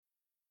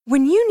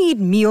When you need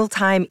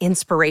mealtime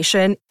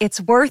inspiration,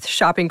 it's worth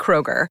shopping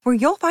Kroger, where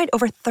you'll find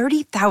over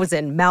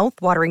 30,000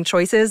 mouth-watering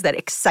choices that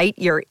excite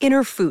your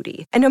inner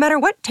foodie. And no matter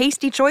what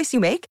tasty choice you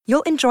make,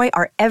 you'll enjoy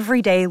our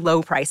everyday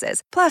low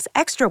prices, plus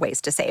extra ways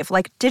to save,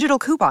 like digital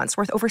coupons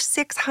worth over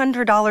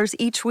 $600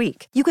 each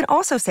week. You can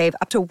also save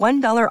up to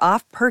 $1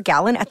 off per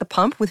gallon at the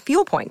pump with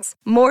fuel points.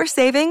 More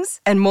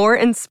savings and more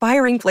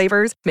inspiring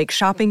flavors make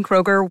shopping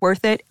Kroger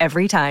worth it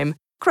every time.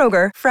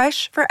 Kroger,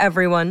 fresh for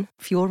everyone.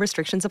 Fuel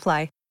restrictions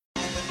apply.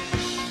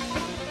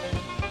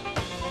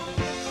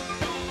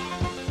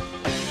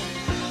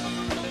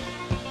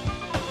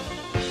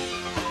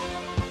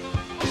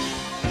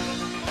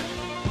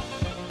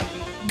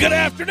 Good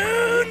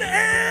afternoon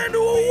and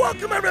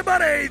welcome,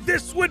 everybody.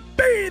 This would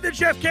be the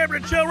Jeff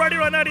Cameron Show right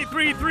here on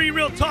 93.3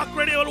 Real Talk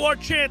Radio and War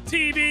Chant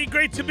TV.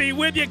 Great to be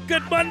with you.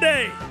 Good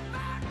Monday.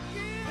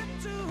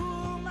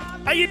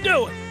 How you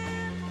doing?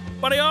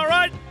 Buddy, all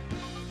right?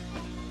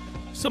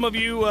 Some of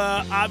you,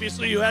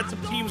 obviously, who had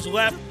some teams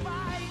left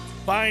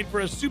vying for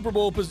a Super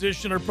Bowl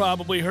position are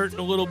probably hurting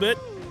a little bit.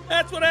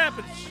 That's what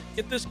happens.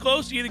 Get this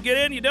close, you either get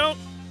in, you don't.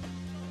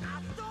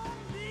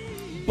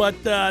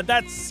 But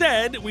that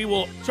said, we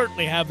will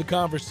certainly have the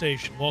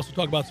conversation. We'll also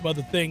talk about some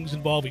other things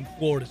involving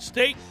Florida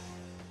State.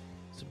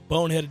 Some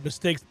boneheaded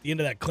mistakes at the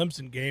end of that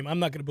Clemson game. I'm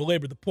not going to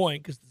belabor the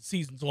point because the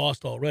season's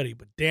lost already.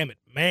 But damn it,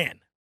 man,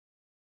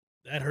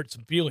 that hurt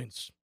some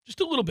feelings. Just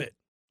a little bit.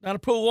 Not a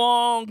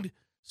prolonged,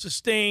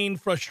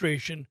 sustained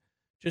frustration.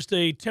 Just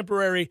a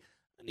temporary,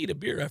 I need a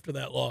beer after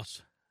that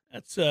loss.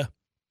 That's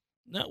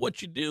not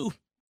what you do.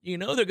 You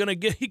know they're going to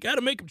get, you got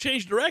to make them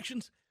change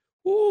directions.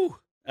 Woo.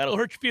 That'll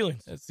hurt your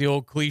feelings. That's the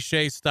old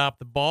cliche, stop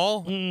the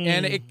ball.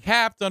 And it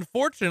capped,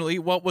 unfortunately,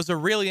 what was a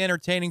really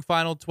entertaining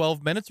final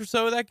 12 minutes or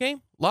so of that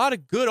game. A lot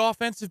of good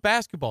offensive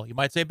basketball. You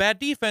might say bad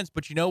defense,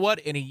 but you know what?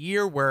 In a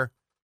year where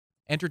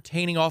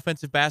entertaining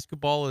offensive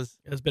basketball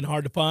has been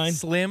hard to find,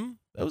 slim,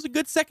 that was a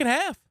good second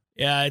half.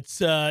 Yeah,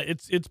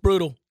 it's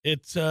brutal.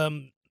 It's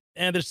and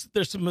there's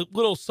some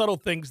little subtle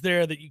things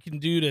there that you can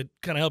do to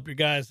kind of help your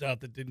guys out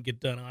that didn't get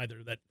done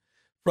either that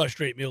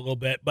frustrate me a little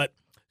bit, but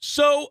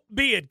so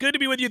be it. Good to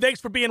be with you. Thanks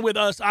for being with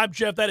us. I'm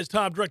Jeff. That is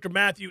Tom. Director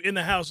Matthew in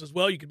the house as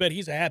well. You can bet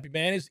he's a happy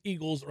man. His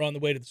Eagles are on the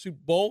way to the Super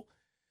Bowl.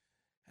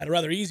 Had a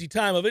rather easy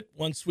time of it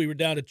once we were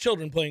down to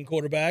children playing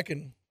quarterback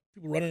and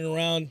people running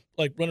around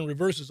like running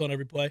reverses on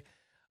every play.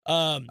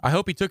 I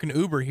hope he took an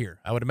Uber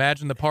here. I would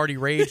imagine the party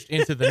raged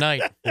into the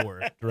night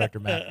for Director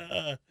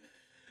Matthew.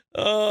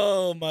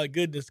 Oh, my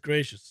goodness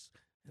gracious.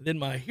 And then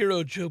my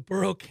hero, Joe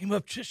Burrow, came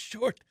up just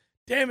short.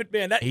 Damn it,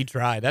 man. He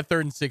tried. That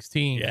 3rd and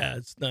 16. Yeah,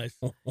 it's nice.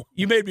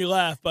 You made me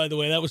laugh, by the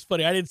way. That was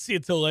funny. I didn't see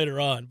it till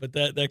later on, but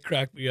that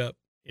cracked me up.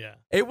 Yeah.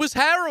 It was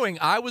harrowing.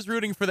 I was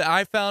rooting for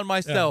I found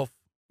myself,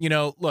 you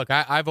know, look,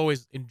 I've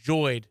always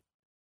enjoyed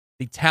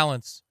the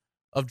talents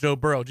of Joe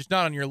Burrow, just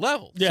not on your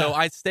level. Yeah. So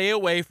I stay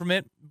away from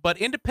it. But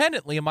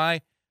independently in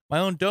my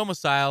own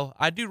domicile,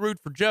 I do root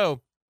for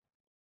Joe.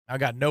 I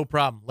got no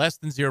problem. Less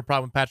than zero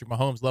problem with Patrick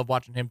Mahomes. Love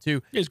watching him,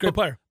 too. He's a great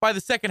player. By the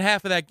second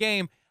half of that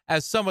game,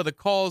 as some of the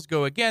calls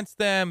go against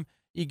them,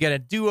 you get a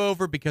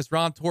do-over because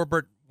Ron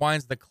Torbert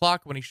winds the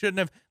clock when he shouldn't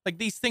have. Like,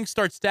 these things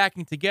start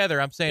stacking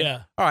together. I'm saying,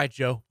 all right,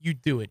 Joe, you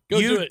do it.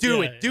 Go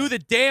do it. Do the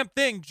damn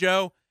thing,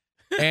 Joe.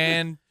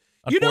 And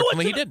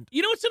unfortunately, he didn't.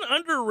 You know what's an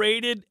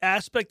underrated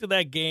aspect of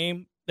that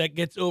game that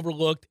gets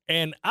overlooked?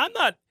 And I'm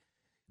not...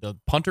 The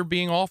punter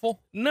being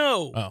awful?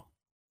 No. Oh.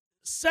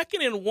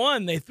 2nd and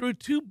 1, they threw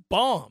 2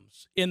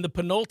 bombs in the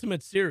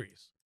penultimate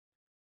series.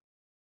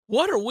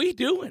 What are we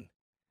doing?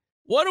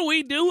 What are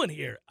we doing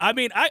here? I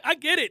mean, I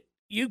get it.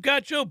 You've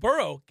got Joe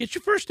Burrow. Get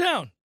your first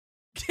down.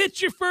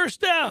 Get your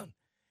first down.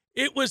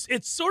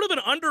 It's sort of an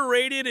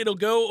underrated, it'll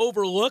go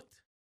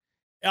overlooked.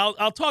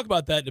 I'll talk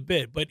about that in a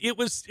bit, but it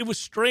was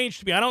strange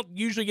to me. I don't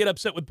usually get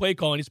upset with play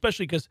calling,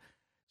 especially because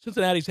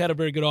Cincinnati's had a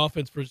very good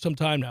offense for some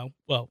time now.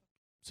 Well,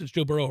 since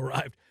Joe Burrow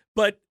arrived.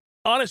 But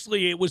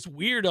honestly, it was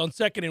weird on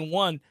 2nd and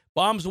 1.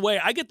 Bombs away.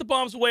 I get the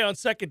bombs away on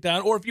 2nd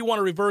down, or if you want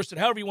to reverse it,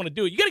 however you want to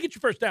do it. You got to get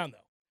your first down, though.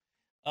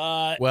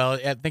 Well,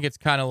 I think it's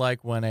kind of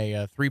like when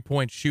a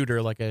three-point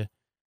shooter like a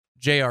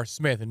J.R.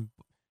 Smith, and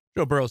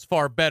Joe Burrow's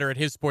far better at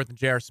his sport than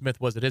J.R. Smith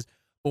was at his,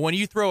 but when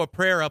you throw a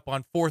prayer up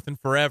on 4th and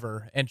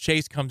forever and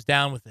Chase comes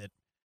down with it,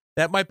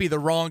 that might be the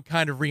wrong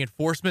kind of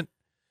reinforcement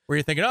where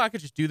you're thinking, I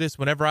could just do this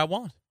whenever I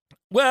want.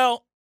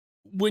 Well,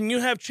 when you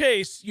have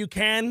Chase, you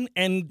can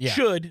and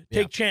should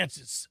take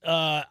chances.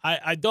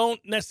 I don't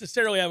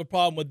necessarily have a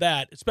problem with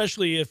that,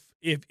 especially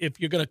if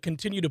you're going to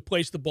continue to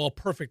place the ball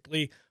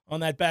perfectly on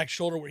that back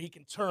shoulder where he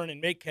can turn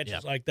and make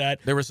catches like that.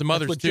 There were some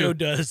others, what too. Joe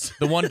does.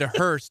 The one to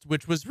Hurst,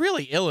 which was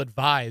really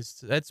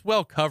ill-advised. That's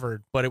well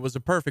covered, but it was a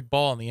perfect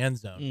ball in the end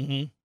zone.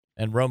 Mm-hmm.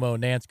 And Romo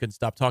and Nance couldn't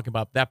stop talking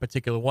about that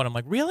particular one. I'm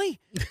like,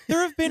 really?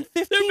 There have been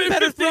 15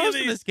 better throws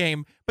in this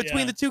game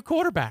between the two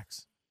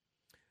quarterbacks.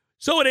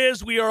 So it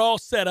is. We are all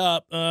set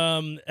up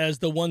as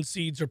the 1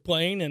 seeds are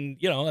playing. And,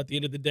 you know, at the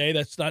end of the day,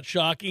 that's not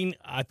shocking.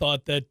 I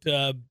thought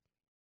that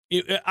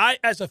I,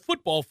 as a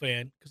football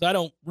fan, because I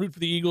don't root for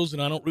the Eagles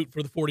and I don't root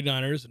for the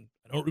 49ers and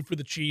I don't root for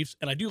the Chiefs,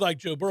 and I do like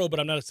Joe Burrow, but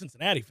I'm not a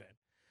Cincinnati fan.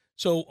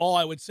 So all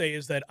I would say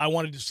is that I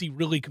wanted to see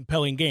really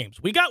compelling games.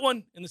 We got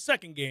one in the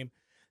second game.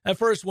 That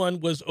first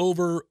one was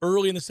over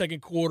early in the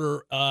second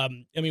quarter.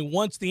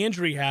 Once the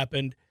injury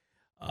happened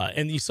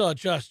and you saw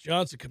Josh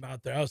Johnson come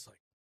out there, I was like,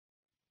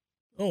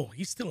 oh,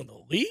 he's still in the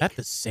league? That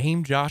the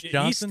same Josh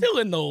Johnson? He's still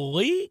in the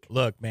league?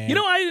 Look, man.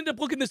 I ended up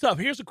looking this up.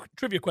 Here's a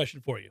trivia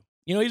question for you.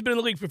 He's been in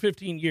the league for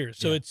 15 years,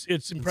 so it's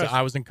impressive. So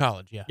I was in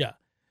college, yeah. Yeah.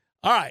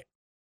 All right.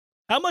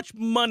 How much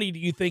money do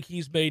you think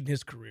he's made in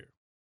his career?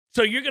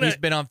 So he's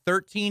been on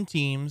 13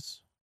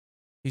 teams.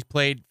 He's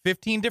played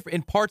 15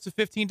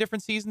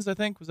 different seasons, I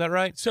think. Was that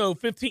right? So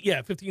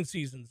 15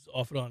 seasons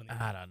off and on.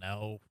 I don't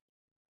know.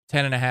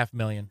 $10.5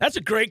 million. That's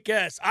a great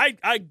guess.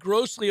 I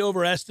grossly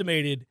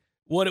overestimated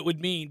what it would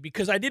mean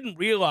because I didn't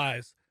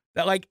realize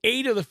that like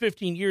 8 of the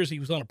 15 years he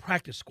was on a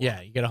practice squad.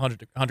 Yeah, you get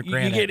 $100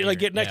 grand. You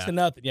get next to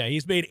nothing. Yeah,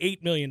 he's made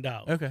 $8 million.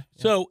 Okay. Yeah.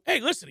 So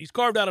hey, listen, he's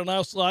carved out a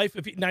nice life.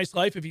 Nice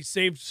life. If he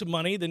saved some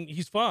money, then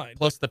he's fine.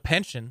 Plus the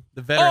pension,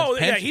 the veterans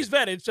pension. Yeah, he's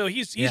vetted, so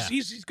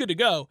he's good to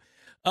go.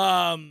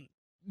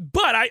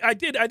 But I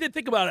did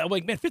think about it. I'm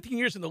like, man, 15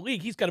 years in the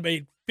league, he's got to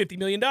make $50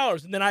 million.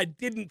 And then I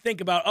didn't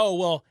think about,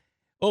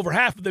 over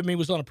half of them he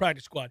was on a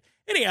practice squad.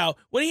 Anyhow,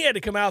 when he had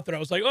to come out there, I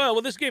was like,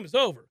 this game is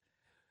over.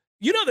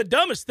 The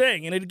dumbest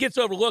thing, and it gets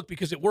overlooked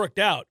because it worked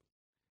out.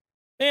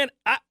 Man,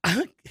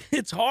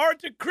 it's hard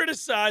to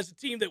criticize a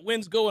team that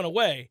wins going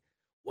away.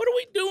 What are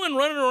we doing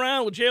running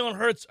around with Jalen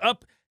Hurts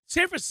up?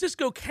 San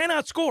Francisco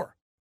cannot score.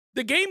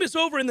 The game is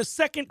over in the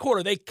second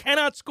quarter. They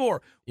cannot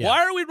score. Yeah.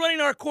 Why are we running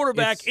our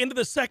quarterback into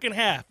the second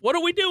half? What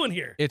are we doing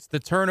here? It's the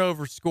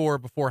turnover score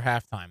before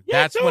halftime.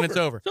 Yeah, That's when it's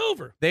over. It's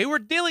over. They were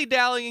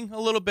dilly-dallying a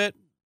little bit.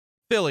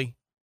 Philly.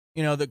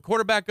 The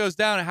quarterback goes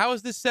down. How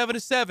is this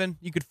 7-7?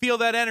 You could feel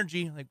that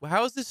energy. Like, well,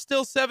 how is this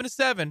still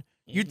 7-7?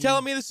 You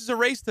telling me this is a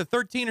race to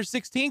 13 or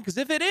 16? Because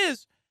if it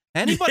is,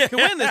 anybody can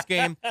win this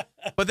game.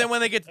 But then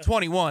when they get to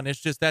 21, it's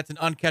just that's an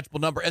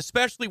uncatchable number,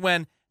 especially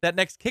when that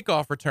next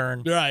kickoff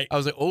return. Right. I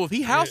was like, if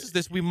he houses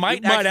this, we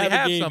might actually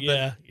have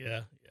something.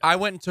 Yeah. I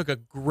went and took a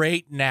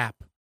great nap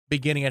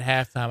beginning at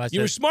halftime. I said,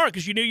 you were smart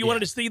because you knew you wanted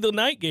to see the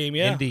night game.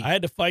 Yeah, indeed. I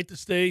had to fight to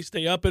stay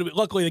up. And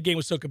luckily, the game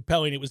was so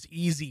compelling; it was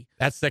easy.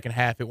 That second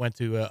half, it went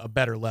to a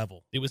better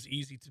level. It was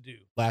easy to do.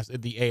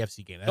 The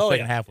AFC game. That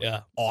second half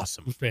was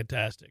awesome. It was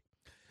fantastic.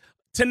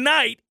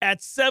 Tonight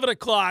at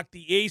 7:00,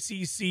 the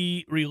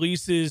ACC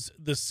releases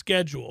the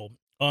schedule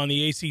on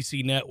the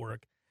ACC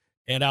network,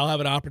 and I'll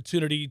have an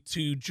opportunity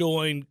to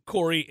join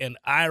Corey and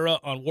Ira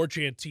on War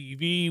Chant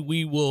TV.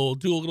 We will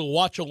do a little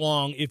watch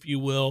along, if you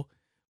will,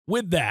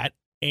 with that.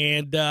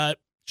 And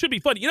should be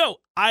fun.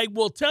 I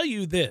will tell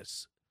you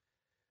this.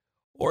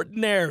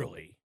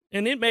 Ordinarily,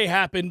 and it may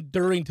happen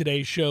during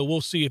today's show,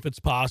 we'll see if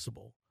it's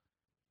possible.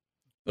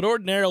 But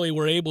ordinarily,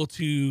 we're able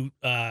to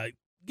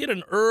get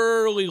an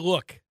early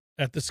look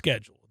at the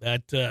schedule.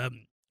 That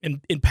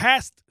in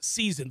past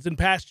seasons, in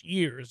past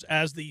years,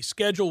 as the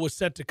schedule was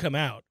set to come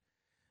out,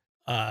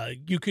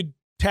 you could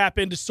tap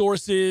into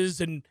sources,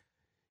 and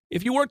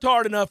if you worked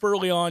hard enough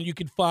early on, you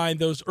could find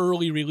those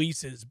early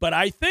releases. But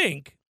I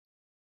think,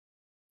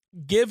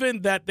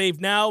 given that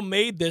they've now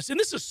made this, and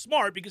this is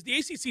smart because the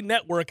ACC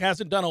network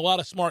hasn't done a lot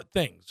of smart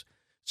things.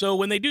 So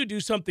when they do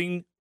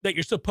something that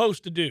you're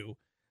supposed to do,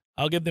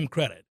 I'll give them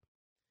credit.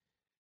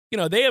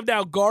 They have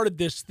now guarded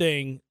this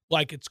thing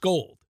like it's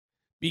gold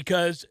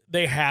because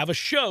they have a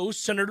show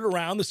centered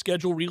around the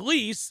schedule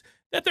release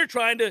that they're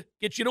trying to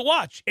get you to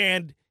watch.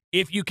 And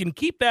if you can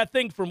keep that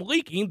thing from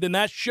leaking, then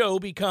that show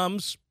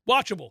becomes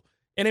watchable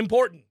and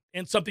important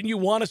and something you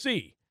want to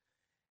see.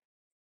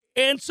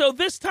 And so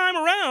this time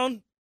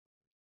around,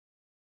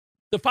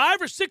 the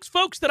 5 or 6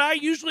 folks that I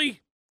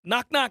usually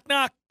knock,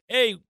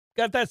 hey,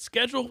 got that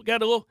schedule?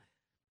 Got a little,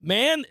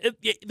 man,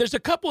 there's a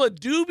couple of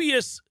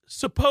dubious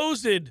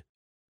supposed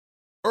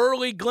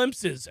early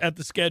glimpses at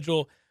the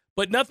schedule,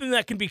 but nothing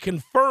that can be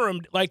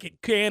confirmed like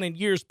it can in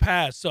years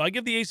past. So I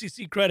give the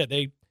ACC credit.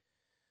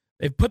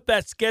 They've put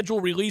that schedule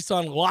release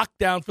on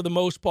lockdown for the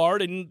most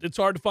part, and it's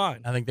hard to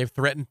find. I think they've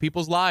threatened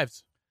people's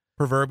lives,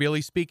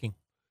 proverbially speaking.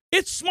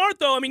 It's smart,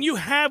 though. I mean, you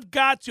have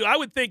got to. I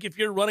would think if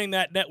you're running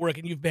that network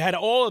and you've had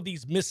all of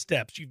these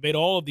missteps, you've made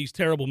all of these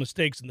terrible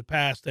mistakes in the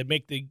past that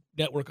make the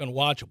network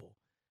unwatchable,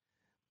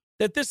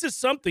 that this is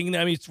something,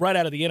 it's right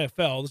out of the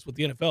NFL. This is what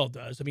the NFL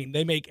does.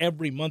 They make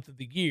every month of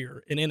the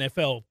year an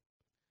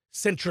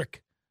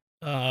NFL-centric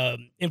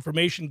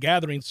information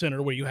gathering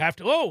center where you have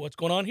to, what's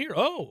going on here?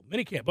 Oh,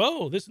 minicamp.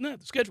 Oh, this and that,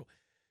 the schedule.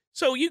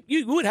 So you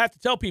would have to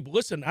tell people,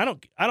 listen, I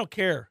don't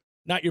care.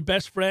 Not your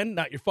best friend,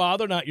 not your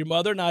father, not your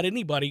mother, not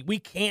anybody. We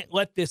can't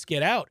let this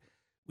get out.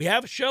 We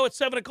have a show at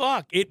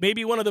 7:00. It may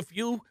be one of the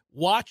few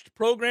watched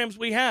programs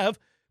we have.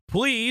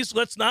 Please,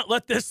 let's not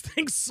let this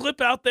thing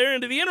slip out there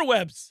into the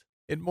interwebs.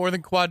 It more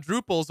than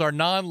quadruples our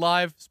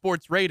non-live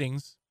sports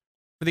ratings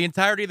for the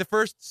entirety of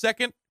the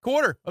second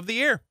quarter of the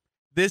year.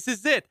 This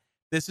is it.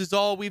 This is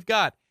all we've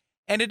got.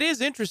 And it is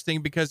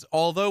interesting because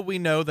although we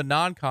know the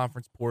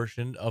non-conference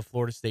portion of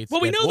Florida State's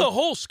schedule, we know the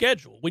whole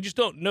schedule. We just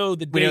don't know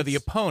the dates. We know the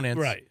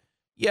opponents. Right.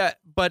 Yeah,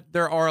 but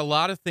there are a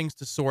lot of things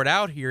to sort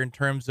out here in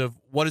terms of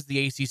what does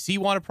the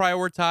ACC want to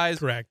prioritize?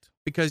 Correct.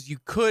 because you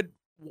could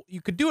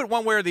do it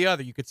one way or the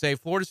other. You could say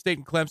Florida State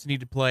and Clemson need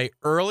to play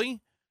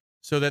early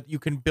so that you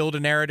can build a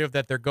narrative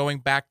that they're going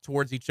back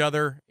towards each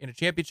other in a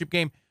championship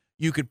game.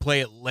 You could play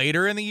it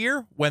later in the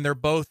year when they're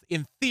both,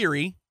 in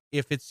theory,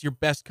 if it's your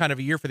best kind of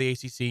a year for the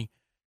ACC,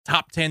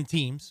 top 10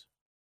 teams.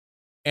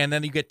 And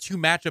then you get 2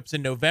 matchups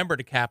in November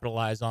to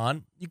capitalize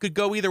on. You could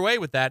go either way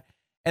with that.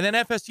 And then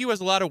FSU has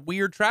a lot of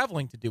weird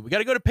traveling to do. We got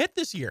to go to Pitt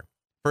this year.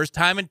 First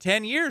time in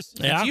 10 years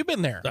since you've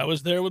been there. I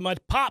was there with my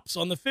pops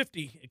on the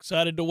 50.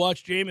 Excited to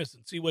watch Jameis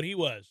and see what he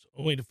was.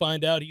 Only to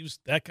find out he was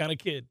that kind of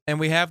kid. And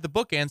we have the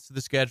bookends to the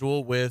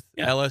schedule with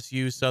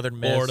LSU, Southern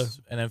Miss, Florida.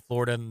 And then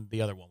Florida and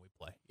the other one we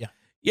play.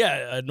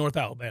 North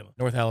Alabama.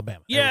 North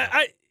Alabama.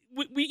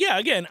 Yeah,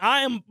 again,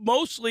 I am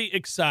mostly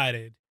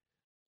excited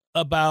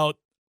about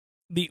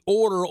the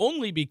order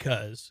only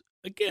because,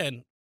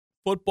 again,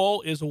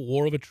 football is a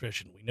war of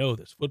attrition. We know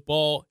this.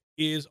 Football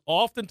is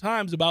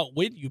oftentimes about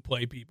when you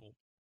play people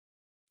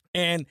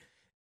and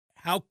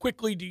how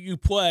quickly do you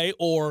play,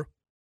 or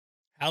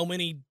how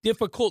many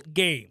difficult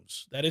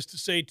games, that is to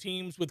say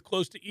teams with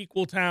close to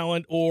equal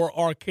talent or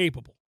are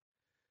capable.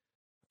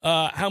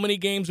 How many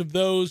games of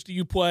those do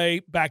you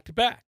play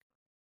back-to-back?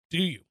 Do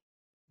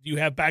you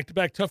have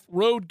back-to-back tough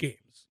road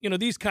games?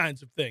 These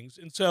kinds of things.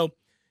 And so,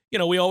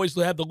 we always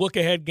have the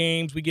look-ahead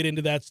games. We get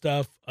into that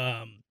stuff.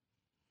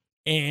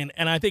 And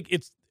I think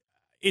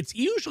it's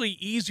usually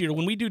easier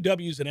when we do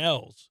W's and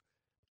L's.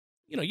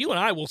 You and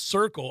I will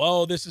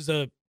circle, this is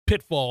a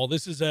pitfall.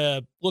 This is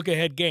a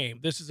look-ahead game.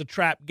 This is a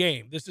trap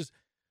game.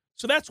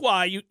 So that's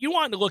why you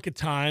want to look at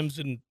times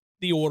and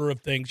the order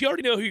of things. You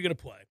already know who you're going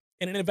to play.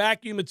 And in a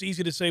vacuum, it's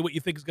easy to say what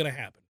you think is going to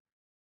happen.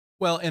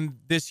 Well, and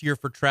this year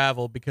for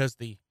travel, because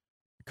the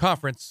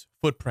conference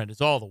footprint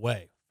is all the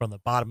way from the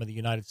bottom of the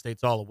United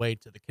States all the way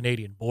to the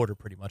Canadian border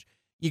pretty much,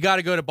 you got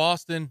to go to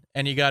Boston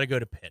and you got to go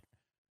to Pitt.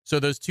 So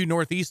those 2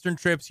 Northeastern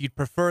trips, you'd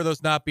prefer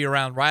those not be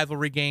around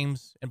rivalry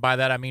games. And by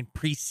that, I mean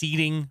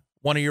preceding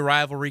one of your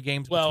rivalry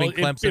games between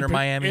Clemson or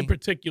Miami. In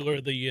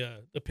particular,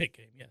 the Pitt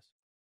game, yes.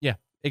 Yeah,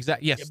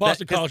 exactly. Yes.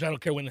 Boston College, I don't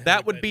care when they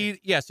that would be,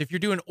 yes, if you're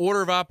doing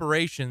order of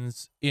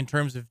operations in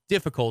terms of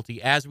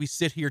difficulty, as we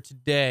sit here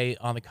today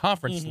on the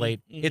conference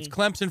slate, it's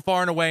Clemson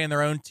far and away in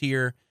their own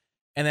tier.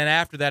 And then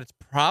after that, it's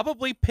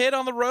probably Pitt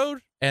on the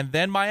road and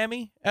then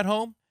Miami at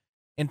home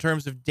in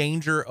terms of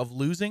danger of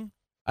losing.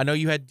 I know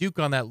you had Duke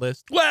on that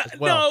list. Well,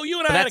 no, you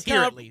and I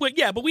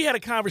had but we had a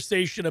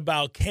conversation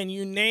about, can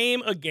you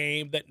name a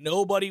game that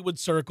nobody would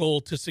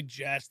circle to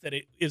suggest that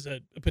it is a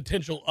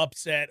potential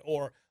upset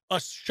or a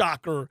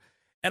shocker?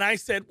 And I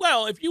said,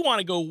 well, if you want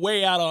to go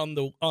way out on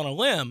a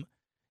limb,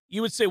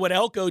 you would say what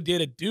Elko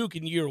did at Duke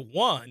in year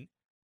 1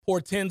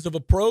 portends of a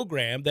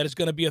program that is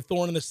going to be a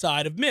thorn in the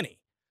side of many.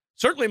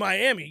 Certainly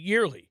Miami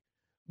yearly,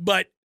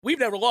 but we've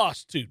never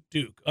lost to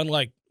Duke,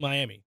 unlike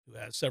Miami, who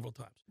has several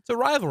times. It's a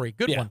rivalry.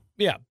 Good one.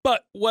 Yeah.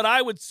 But what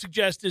I would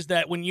suggest is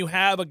that when you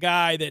have a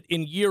guy that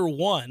in year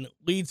 1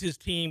 leads his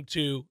team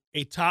to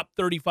a top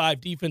 35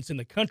 defense in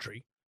the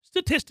country,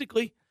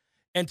 statistically,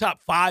 and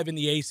top 5 in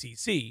the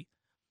ACC,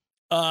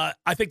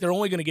 I think they're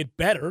only going to get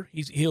better.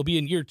 He'll be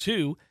in year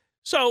 2.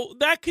 So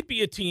that could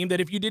be a team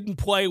that if you didn't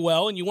play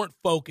well and you weren't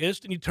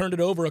focused and you turned it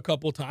over a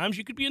couple of times,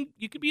 you could be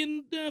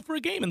in for a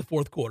game in the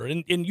fourth quarter,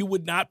 and you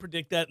would not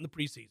predict that in the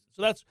preseason.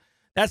 So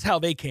that's how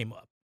they came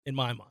up in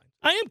my mind.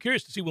 I am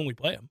curious to see when we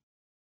play them.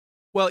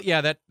 Well,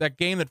 yeah, that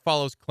game that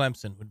follows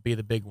Clemson would be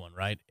the big one,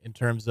 right? In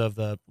terms of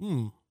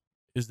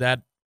is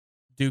that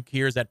Duke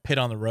here? Is that Pitt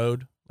on the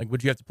road? Like,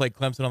 would you have to play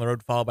Clemson on the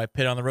road followed by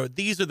Pitt on the road?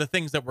 These are the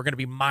things that we're going to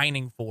be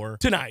mining for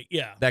tonight,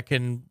 yeah. That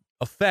can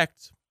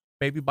affect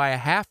maybe by a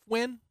half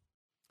win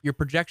your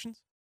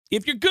projections.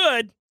 If you're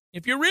good,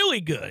 if you're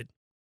really good,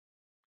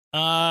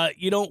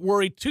 you don't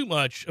worry too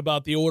much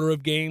about the order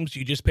of games.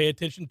 You just pay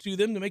attention to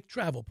them to make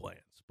travel plans.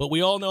 But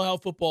we all know how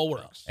football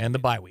works. And the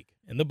bye week.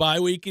 And the bye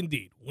week,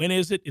 indeed. When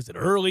is it? Is it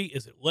early?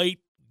 Is it late?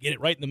 Get it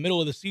right in the middle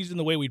of the season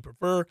the way we'd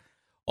prefer.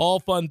 All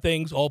fun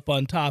things, all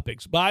fun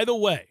topics. By the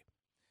way,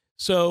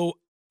 so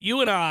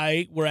you and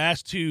I were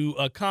asked to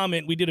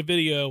comment. We did a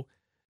video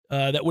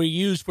that we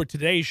used for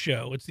today's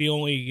show. It's the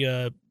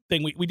only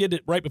thing. We did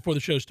it right before the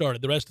show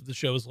started. The rest of the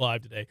show is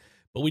live today.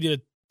 But we did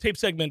a tape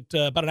segment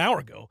about an hour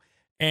ago.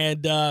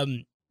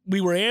 And we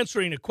were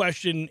answering a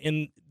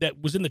question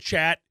that was in the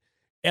chat.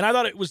 And I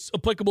thought it was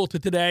applicable to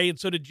today, and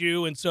so did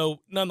you. And so,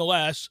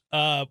 nonetheless,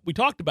 we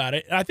talked about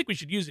it. And I think we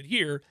should use it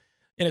here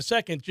in a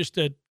second just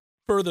to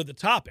further the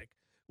topic,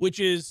 which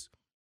is,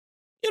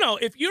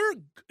 if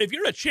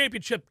you're a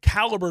championship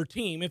caliber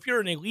team, if you're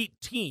an elite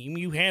team,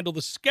 you handle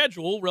the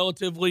schedule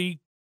relatively,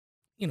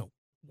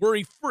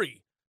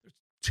 worry-free. There's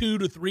 2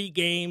 to 3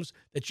 games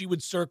that you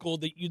would circle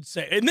that you'd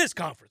say, in this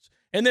conference,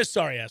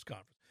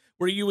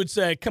 where you would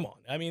say, come on.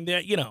 I mean,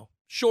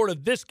 short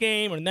of this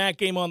game or that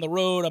game on the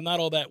road, I'm not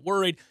all that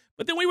worried.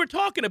 But then we were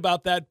talking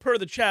about that per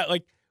the chat,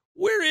 like,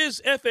 where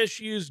is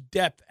FSU's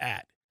depth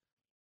at?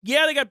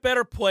 Yeah, they got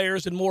better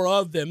players and more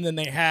of them than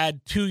they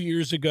had 2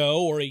 years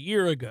ago or a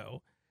year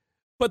ago.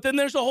 But then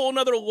there's a whole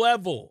nother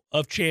level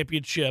of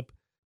championship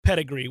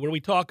pedigree where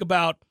we talk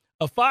about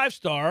a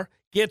 5-star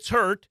gets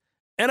hurt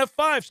and a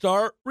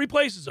 5-star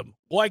replaces them,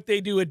 like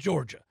they do at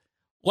Georgia,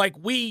 like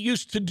we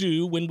used to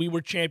do when we were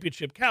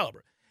championship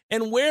caliber.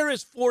 And where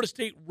is Florida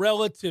State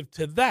relative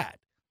to that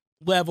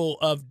level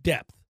of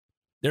depth?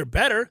 They're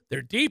better,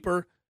 they're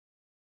deeper,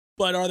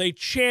 but are they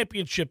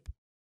championship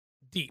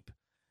deep?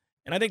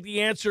 And I think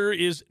the answer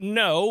is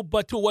no,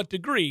 but to what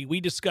degree?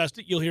 We discussed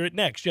it. You'll hear it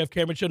next. Jeff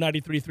Cameron Show,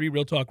 93.3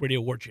 Real Talk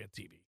Radio, War Chant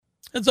TV.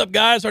 What's up,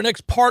 guys? Our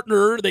next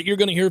partner that you're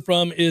going to hear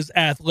from is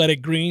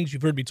Athletic Greens.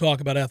 You've heard me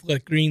talk about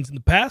Athletic Greens in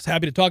the past.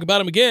 Happy to talk about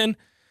them again.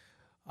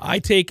 I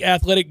take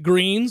Athletic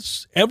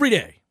Greens every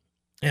day,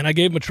 and I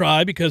gave them a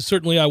try because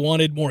certainly I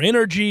wanted more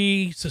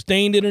energy,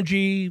 sustained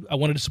energy. I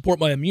wanted to support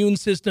my immune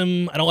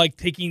system. I don't like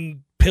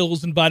taking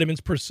pills and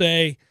vitamins per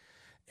se,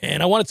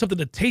 and I wanted something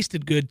that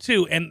tasted good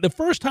too. And the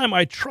first time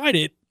I tried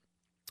it,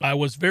 I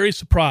was very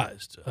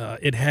surprised.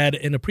 It had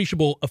an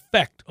appreciable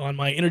effect on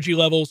my energy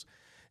levels.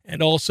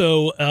 And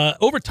also,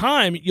 over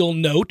time, you'll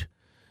note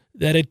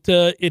that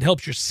it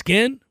helps your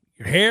skin,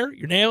 your hair,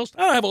 your nails.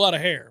 I don't have a lot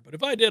of hair, but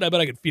if I did, I bet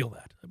I could feel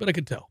that. I bet I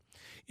could tell.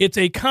 It's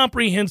a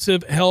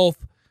comprehensive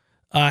health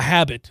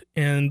habit,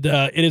 and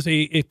it is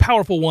a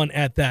powerful one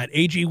at that.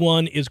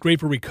 AG1 is great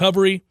for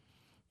recovery.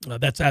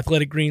 That's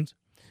Athletic Greens.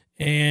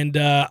 And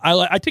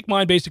I take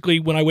mine basically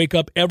when I wake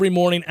up every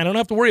morning. I don't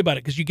have to worry about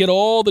it because you get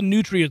all the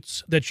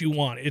nutrients that you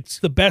want. It's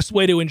the best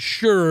way to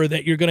ensure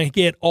that you're going to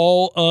get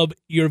all of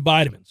your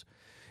vitamins.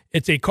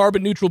 It's a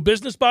carbon-neutral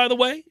business, by the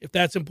way, if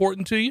that's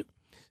important to you.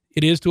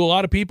 It is to a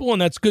lot of people, and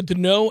that's good to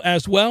know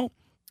as well.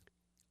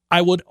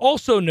 I would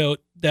also note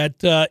that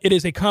it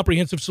is a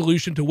comprehensive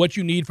solution to what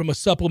you need from a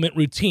supplement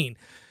routine.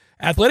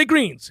 Athletic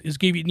Greens is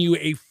giving you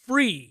a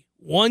free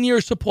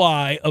 1-year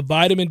supply of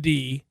vitamin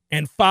D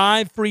and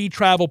 5 free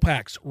travel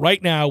packs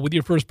right now with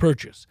your first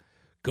purchase.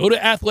 Go to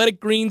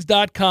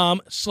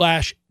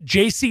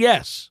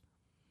athleticgreens.com/JCS.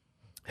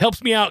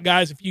 Helps me out,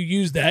 guys, if you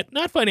use that.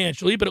 Not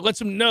financially, but it lets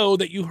them know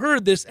that you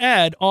heard this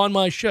ad on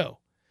my show.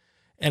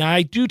 And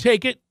I do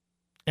take it,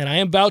 and I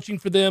am vouching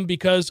for them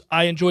because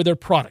I enjoy their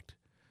product.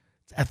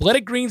 It's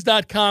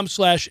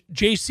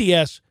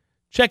athleticgreens.com/JCS.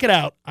 Check it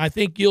out. I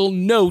think you'll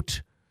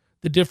note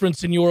the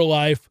difference in your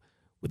life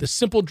with a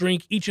simple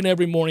drink each and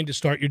every morning to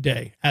start your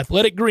day.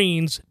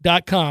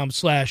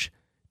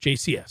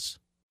 athleticgreens.com/JCS.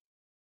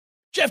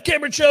 Jeff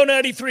Cameron Show,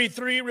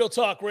 93.3 Real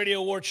Talk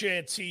Radio, War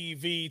Chant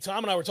TV.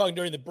 Tom and I were talking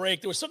during the break.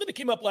 There was something that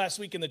came up last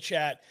week in the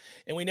chat,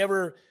 and we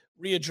never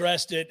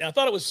readdressed it. And I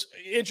thought it was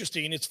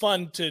interesting. It's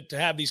fun to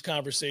have these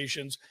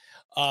conversations.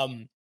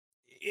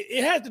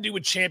 It has to do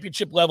with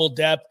championship level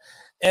depth.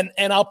 And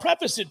I'll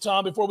preface it,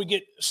 Tom, before we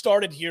get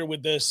started here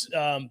with this,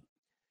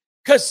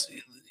 because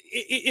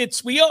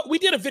we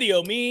did a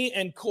video. Me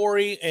and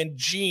Corey and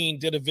Gene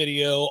did a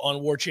video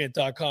on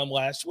warchant.com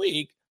last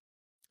week.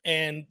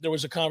 And there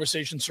was a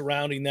conversation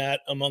surrounding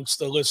that amongst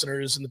the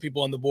listeners and the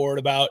people on the board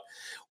about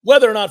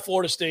whether or not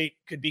Florida State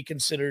could be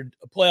considered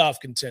a playoff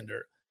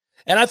contender.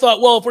 And I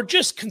thought, well, if we're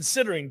just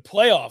considering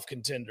playoff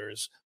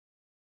contenders,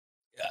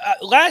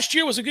 last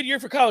year was a good year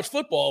for college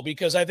football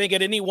because I think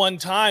at any one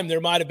time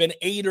there might have been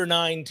 8 or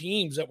 9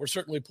 teams that were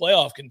certainly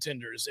playoff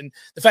contenders. And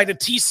the fact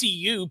that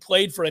TCU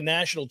played for a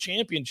national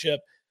championship,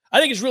 I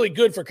think is really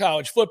good for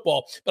college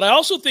football. But I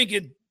also think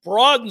it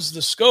broadens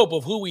the scope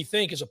of who we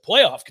think is a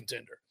playoff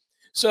contender.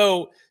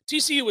 So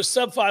TCU was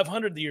sub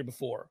 500 the year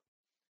before.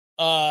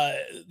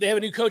 They have a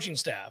new coaching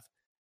staff,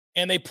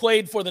 and they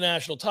played for the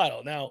national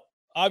title. Now,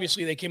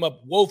 obviously, they came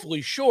up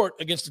woefully short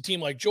against a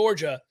team like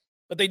Georgia,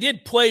 but they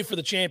did play for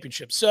the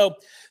championship. So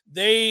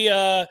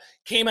they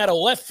came out of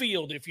left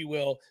field, if you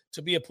will,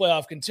 to be a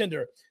playoff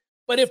contender.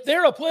 But if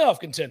they're a playoff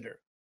contender,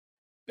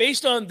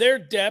 based on their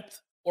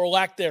depth or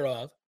lack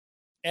thereof,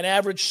 an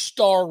average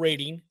star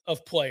rating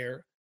of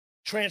player,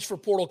 transfer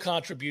portal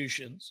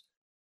contributions,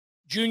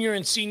 junior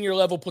and senior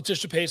level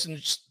participation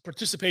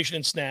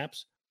in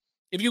snaps.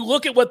 If you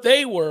look at what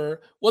they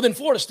were, well, then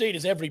Florida State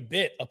is every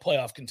bit a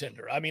playoff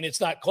contender. I mean,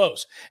 it's not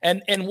close.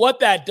 And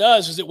what that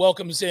does is it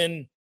welcomes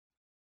in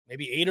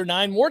maybe 8 or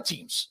 9 more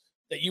teams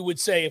that you would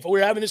say, if we were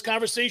having this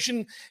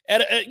conversation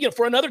at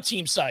for another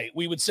team site,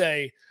 we would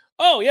say,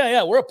 oh,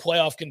 yeah, we're a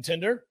playoff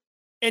contender.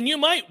 And you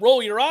might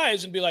roll your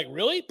eyes and be like,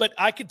 really? But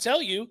I could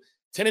tell you,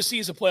 Tennessee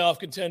is a playoff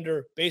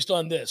contender based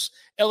on this.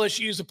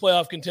 LSU is a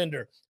playoff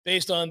contender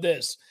based on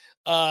this.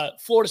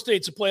 Florida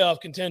State's a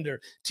playoff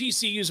contender.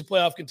 TCU's a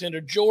playoff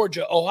contender.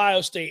 Georgia, Ohio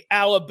State,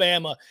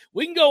 Alabama.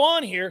 We can go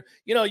on here.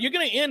 You're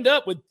going to end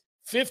up with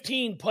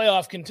 15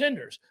 playoff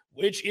contenders,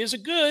 which is a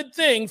good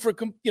thing for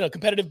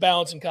competitive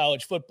balance in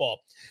college football.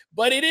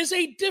 But it is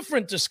a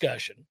different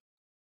discussion,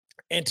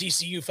 and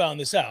TCU found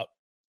this out,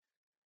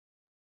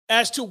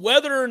 as to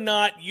whether or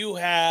not you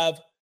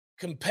have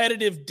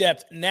competitive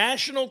depth,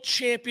 national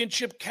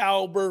championship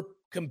caliber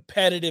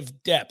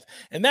competitive depth.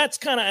 And that's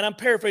kind of, and I'm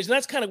paraphrasing,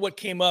 that's kind of what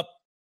came up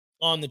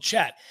on the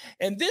chat.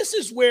 And this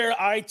is where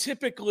I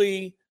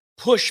typically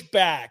push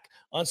back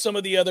on some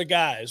of the other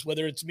guys,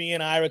 whether it's me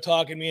and Ira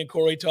talking, me and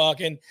Corey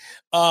talking.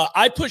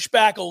 I push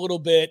back a little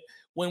bit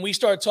when we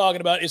start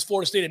talking about, is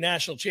Florida State a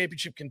national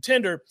championship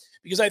contender?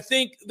 Because I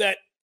think that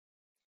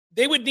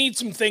they would need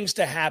some things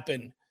to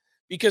happen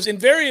Because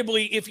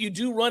invariably, if you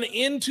do run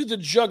into the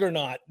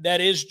juggernaut that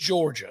is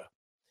Georgia,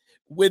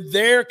 with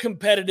their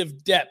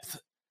competitive depth,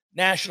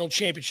 national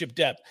championship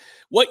depth,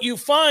 what you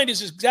find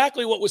is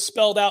exactly what was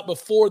spelled out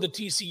before the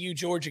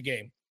TCU-Georgia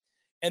game.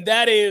 And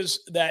that is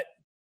that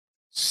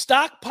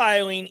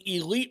stockpiling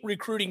elite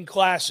recruiting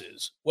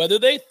classes, whether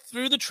they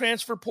through the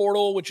transfer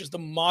portal, which is the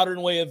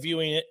modern way of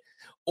viewing it,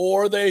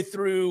 or they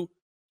through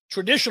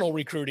traditional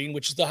recruiting,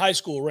 which is the high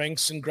school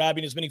ranks and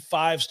grabbing as many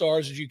 5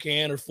 stars as you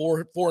can, or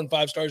 4 and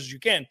 5 stars as you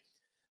can.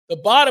 The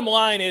bottom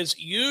line is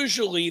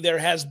usually there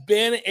has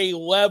been a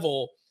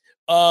level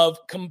of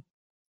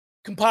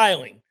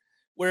compiling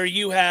where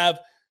you have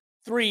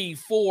 3,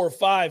 4,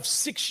 5,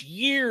 6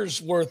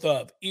 years worth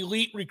of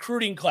elite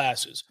recruiting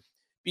classes,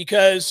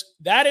 because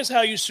that is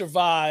how you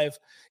survive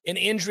an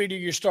injury to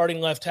your starting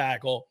left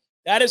tackle.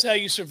 That is how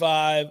you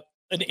survive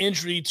an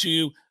injury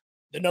to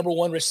the number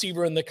 1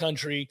 receiver in the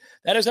country.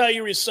 That is how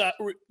you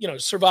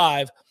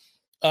survive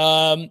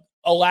a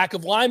lack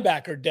of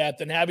linebacker depth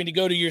and having to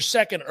go to your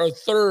second or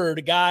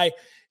third guy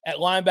at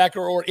linebacker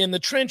or in the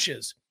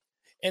trenches.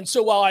 And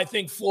so while I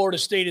think Florida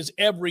State is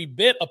every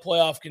bit a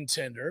playoff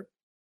contender,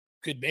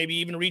 could maybe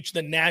even reach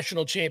the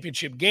national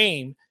championship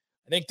game,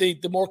 I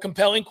think the more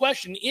compelling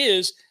question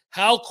is,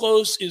 how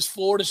close is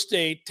Florida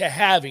State to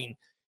having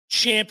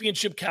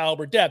championship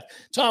caliber depth?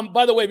 Tom,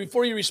 by the way,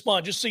 before you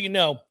respond, just so you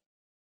know,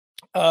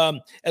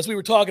 as we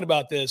were talking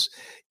about this,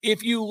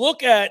 if you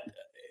look at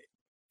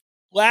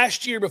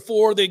last year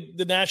before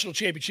the national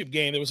championship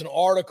game, there was an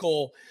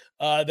article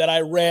that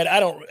I read. I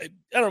don't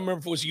remember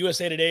if it was a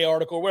USA Today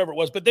article or wherever it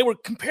was, but they were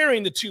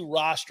comparing the two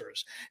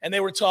rosters, and they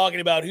were talking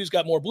about who's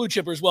got more blue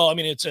chippers. Well, I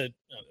mean,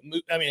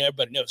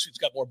 everybody knows who's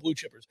got more blue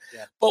chippers.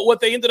 Yeah. But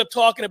what they ended up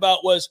talking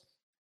about was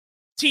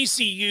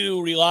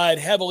TCU relied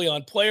heavily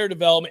on player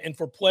development and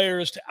for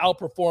players to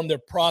outperform their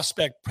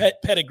prospect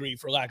pedigree,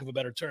 for lack of a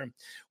better term,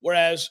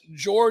 whereas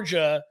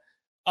Georgia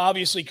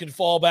obviously could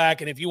fall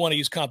back, and if you want to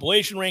use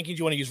compilation rankings,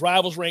 you want to use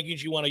rivals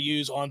rankings, you want to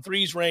use on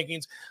threes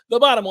rankings. The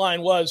bottom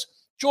line was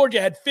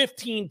Georgia had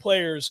 15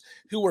 players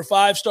who were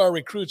 5-star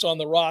recruits on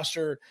the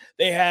roster.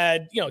 They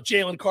had,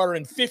 Jalen Carter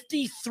and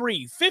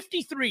 53,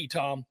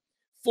 Tom,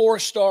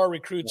 4-star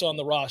recruits on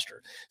the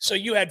roster. So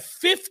you had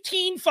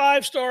 15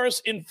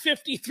 5-stars and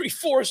 53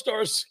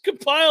 4-stars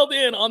compiled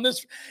in on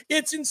this.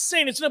 It's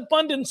insane. It's an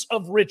abundance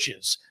of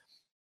riches.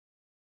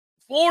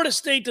 Florida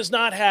State does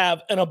not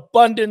have an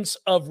abundance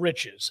of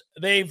riches.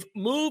 They've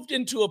moved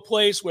into a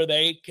place where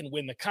they can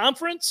win the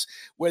conference,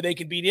 where they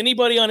can beat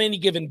anybody on any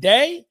given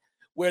day,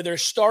 where their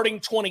starting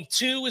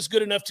 22 is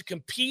good enough to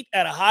compete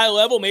at a high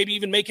level, maybe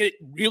even make it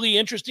really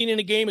interesting in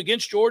a game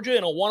against Georgia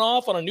in a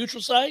one-off on a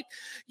neutral site.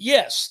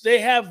 Yes, they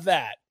have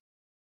that.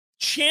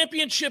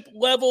 Championship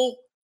level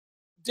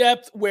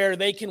depth where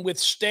they can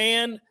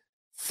withstand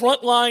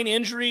frontline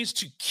injuries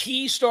to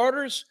key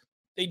starters,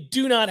 they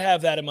do not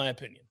have that, in my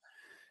opinion.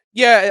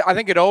 Yeah, I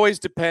think it always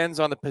depends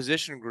on the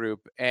position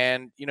group.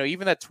 And,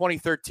 even that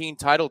 2013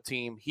 title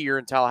team here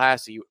in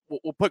Tallahassee,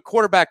 we'll put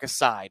quarterback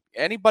aside.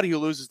 Anybody who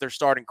loses their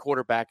starting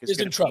quarterback is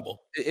in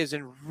trouble. Is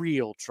in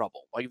real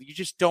trouble. Like, you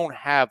just don't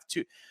have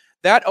to.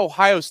 That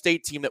Ohio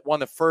State team that won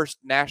the first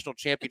national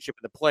championship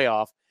in the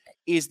playoff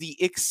is the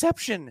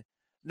exception,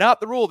 not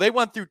the rule. They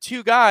went through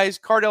 2 guys.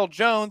 Cardell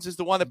Jones is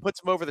the one that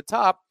puts them over the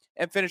top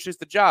and finishes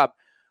the job.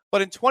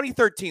 But in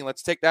 2013,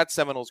 let's take that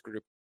Seminoles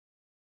group.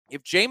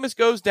 If Jameis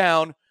goes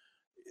down,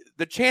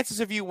 the chances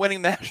of you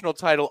winning the national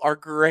title are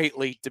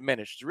greatly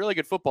diminished. It's a really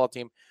good football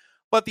team.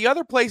 But the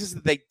other places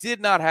that they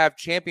did not have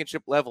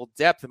championship level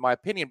depth, in my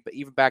opinion, but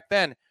even back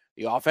then,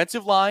 the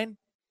offensive line,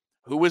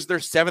 who was their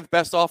 7th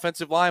best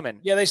offensive lineman?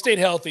 Yeah, they stayed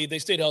healthy. They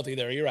stayed healthy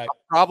there. You're right.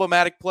 A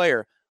problematic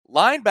player.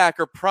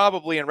 Linebacker,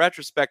 probably in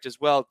retrospect as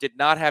well, did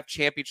not have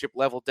championship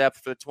level depth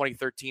for the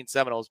 2013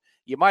 Seminoles.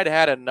 You might have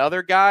had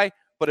another guy,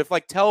 but if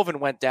like Telvin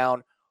went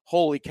down,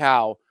 holy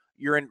cow,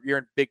 you're in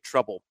big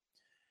trouble.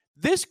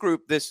 This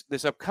group,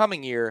 this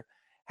upcoming year,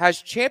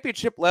 has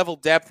championship level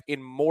depth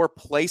in more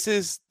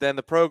places than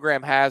the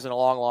program has in a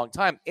long, long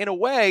time. In a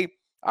way,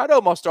 I'd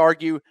almost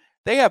argue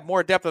they have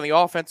more depth on the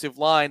offensive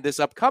line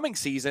this upcoming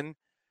season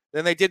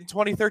than they did in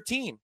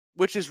 2013,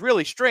 which is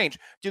really strange.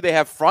 Do they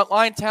have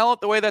frontline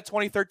talent the way that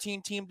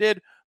 2013 team did?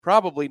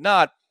 Probably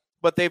not,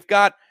 but they've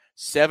got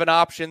 7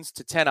 options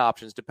to 10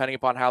 options, depending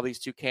upon how these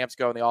 2 camps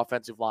go in the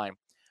offensive line.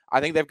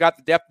 I think they've got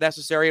the depth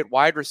necessary at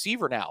wide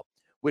receiver now,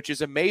 which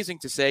is amazing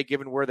to say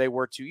given where they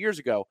were 2 years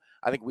ago.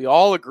 I think we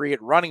all agree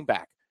at running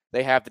back,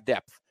 they have the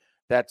depth.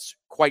 That's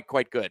quite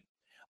good.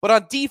 But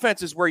on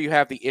defense is where you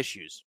have the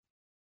issues.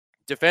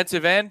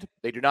 Defensive end,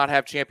 they do not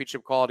have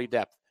championship quality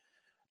depth.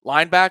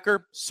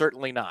 Linebacker,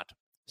 certainly not.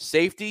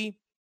 Safety,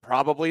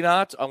 probably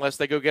not, unless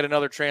they go get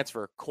another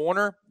transfer.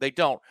 Corner, they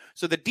don't.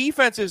 So the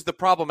defense is the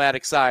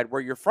problematic side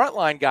where your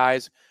frontline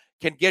guys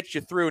can get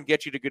you through and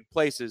get you to good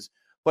places.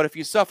 But if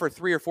you suffer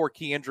 3 or 4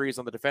 key injuries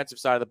on the defensive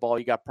side of the ball,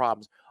 you got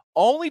problems.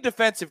 Only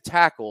defensive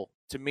tackle,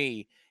 to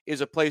me,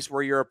 is a place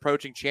where you're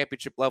approaching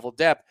championship level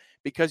depth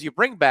because you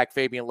bring back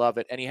Fabian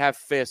Lovett and you have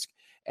Fisk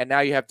and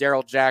now you have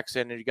Darrell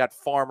Jackson, and you got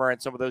Farmer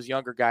and some of those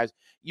younger guys.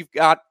 You've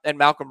got, and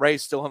Malcolm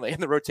Ray's still in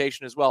the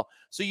rotation as well.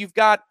 So you've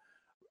got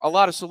a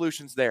lot of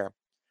solutions there,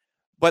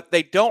 but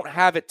they don't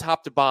have it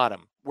top to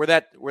bottom. Where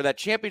that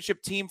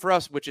championship team for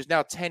us, which is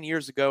now 10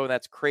 years ago, and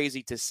that's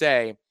crazy to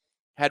say,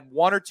 had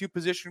one or two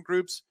position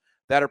groups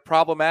that are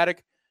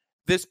problematic.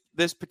 This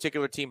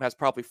particular team has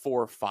probably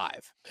 4 or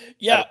 5.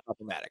 Yeah,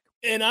 problematic.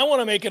 And I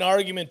want to make an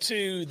argument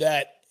too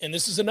that, and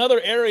this is another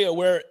area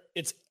where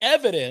it's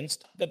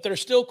evidenced that they're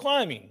still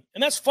climbing,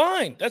 and that's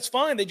fine. That's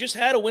fine. They just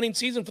had a winning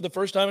season for the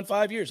first time in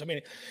 5 years. I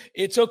mean,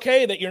 it's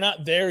okay that you're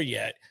not there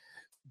yet,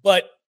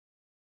 but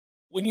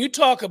when you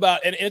talk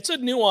about, and it's a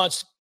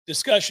nuanced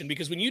discussion,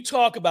 because when you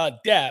talk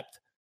about depth,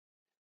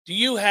 do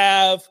you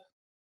have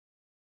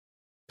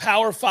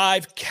Power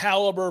 5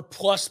 caliber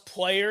plus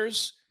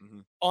players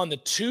on the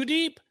 2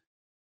 deep?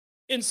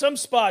 In some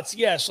spots,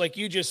 yes, like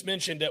you just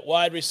mentioned, at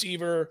wide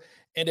receiver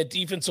and at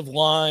defensive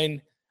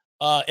line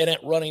and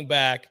at running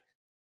back.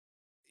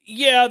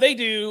 Yeah, they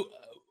do.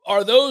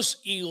 Are those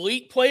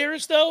elite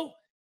players, though?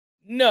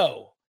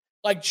 No.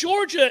 Like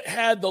Georgia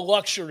had the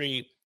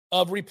luxury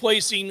of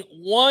replacing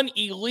one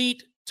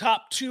elite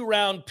top 2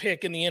 round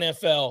pick in the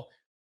NFL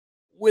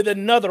with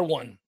another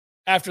one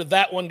after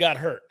that one got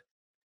hurt.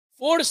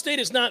 Florida State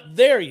is not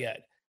there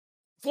yet.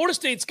 Florida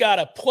State's got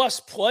a plus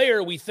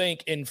player, we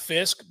think, in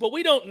Fisk, but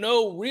we don't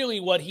know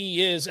really what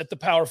he is at the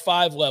Power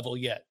 5 level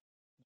yet.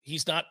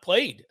 He's not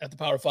played at the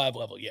Power 5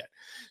 level yet.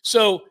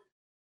 So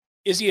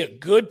is he a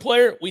good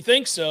player? We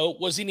think so.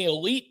 Was he an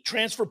elite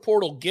transfer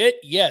portal get?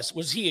 Yes.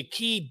 Was he a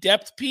key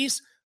depth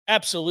piece?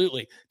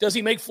 Absolutely. Does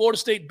he make Florida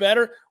State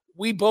better?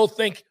 We both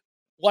think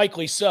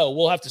likely so.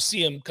 We'll have to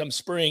see him come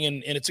spring,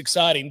 and it's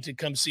exciting to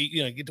come see,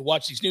 get to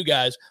watch these new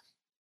guys.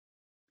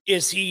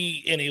 Is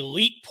he an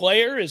elite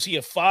player? Is he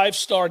a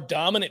 5-star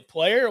dominant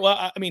player?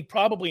 Well, I mean,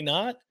 probably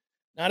not.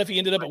 Not if he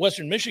ended up at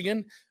Western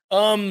Michigan.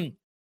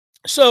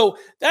 So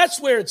that's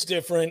where it's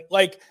different.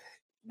 Like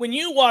when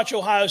you watch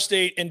Ohio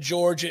State and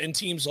Georgia and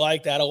teams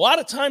like that, a lot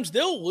of times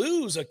they'll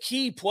lose a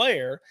key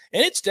player,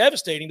 and it's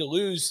devastating to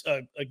lose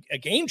a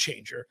game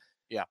changer.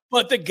 Yeah.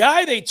 But the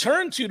guy they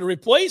turn to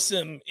replace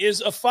him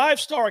is a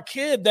 5-star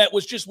kid that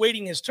was just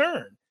waiting his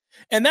turn.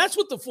 And that's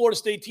what the Florida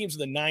State teams of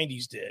the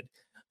 90s did.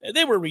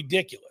 They were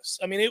ridiculous.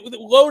 I mean, it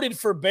loaded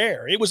for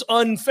bear. It was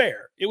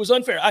unfair. It was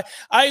unfair.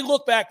 I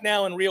look back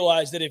now and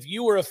realize that if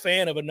you were a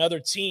fan of another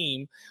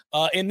team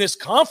in this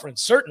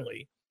conference,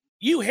 certainly,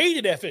 you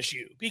hated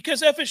FSU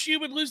because FSU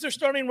would lose their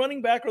starting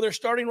running back or their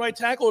starting right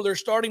tackle or their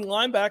starting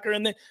linebacker.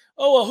 And then,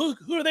 who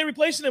are they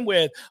replacing him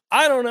with?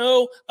 I don't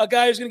know. A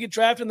guy who's going to get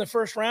drafted in the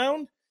first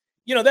round.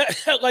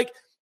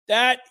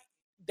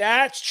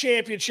 That's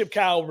championship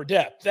caliber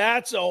depth.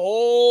 That's a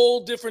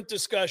whole different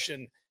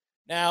discussion.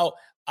 Now,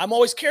 I'm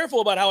always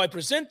careful about how I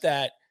present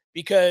that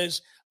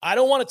because I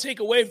don't want to take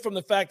away from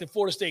the fact that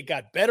Florida State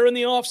got better in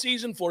the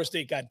offseason, Florida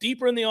State got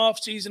deeper in the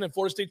offseason, and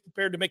Florida State's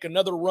prepared to make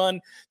another run,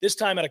 this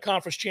time at a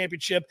conference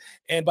championship.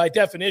 And by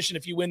definition,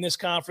 if you win this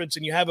conference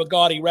and you have a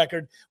gaudy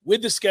record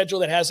with the schedule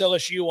that has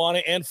LSU on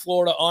it and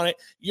Florida on it,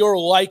 you're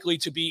likely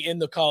to be in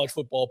the college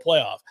football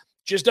playoff.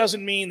 Just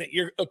doesn't mean that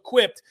you're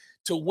equipped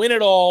to win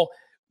it all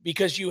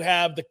because you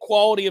have the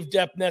quality of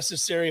depth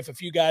necessary if a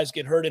few guys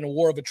get hurt in a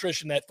war of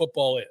attrition that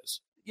football is.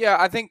 Yeah,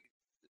 I think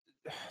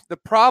the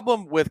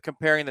problem with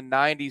comparing the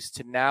 90s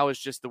to now is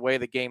just the way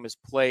the game is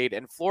played.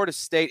 And Florida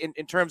State,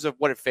 in terms of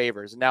what it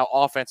favors, and now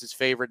offense is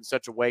favored in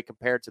such a way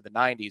compared to the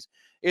 90s,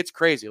 it's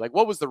crazy. Like,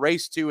 what was the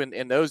race to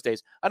in those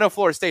days? I know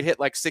Florida State hit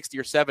like 60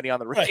 or 70 on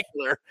the regular,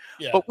 right.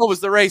 Yeah. But what was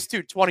the race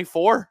to?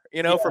 24,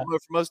 for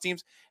most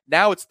teams.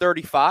 Now it's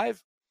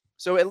 35.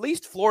 So at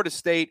least Florida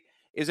State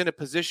is in a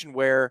position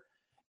where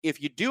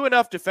if you do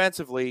enough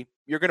defensively,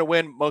 you're going to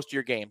win most of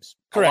your games.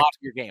 Correct. A lot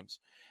of your games.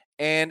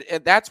 And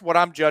that's what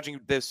I'm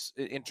judging this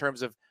in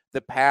terms of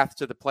the path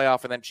to the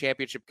playoff and then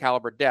championship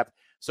caliber depth.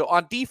 So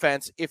on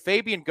defense, if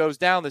Fabian goes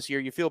down this year,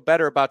 you feel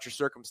better about your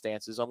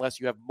circumstances unless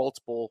you have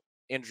multiple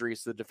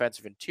injuries to the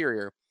defensive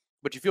interior.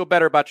 But you feel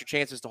better about your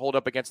chances to hold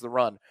up against the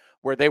run,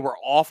 where they were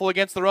awful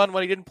against the run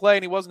when he didn't play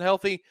and he wasn't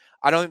healthy.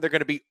 I don't think they're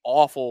going to be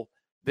awful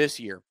this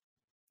year.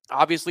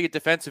 Obviously, at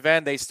defensive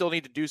end, they still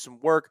need to do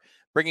some work.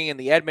 Bringing in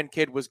the Edmond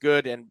kid was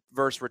good, and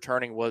verse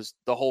returning was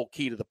the whole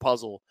key to the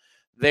puzzle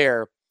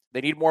there. They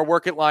need more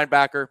work at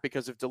linebacker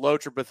because if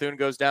Deloach or Bethune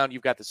goes down,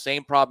 you've got the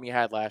same problem you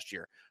had last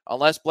year.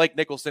 Unless Blake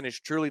Nicholson is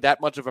truly that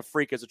much of a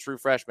freak as a true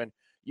freshman,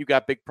 you've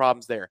got big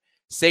problems there.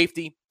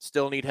 Safety,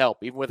 still need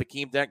help. Even with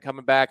Akeem Dent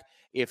coming back,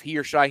 if he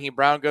or Shaheem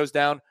Brown goes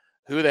down,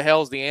 who the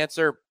hell's the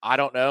answer? I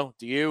don't know.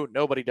 Do you?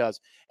 Nobody does.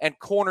 And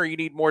corner, you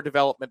need more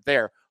development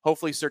there.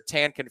 Hopefully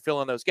Surtain can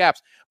fill in those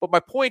gaps. But my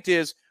point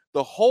is,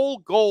 the whole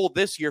goal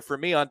this year for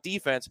me on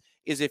defense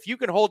is if you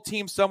can hold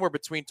teams somewhere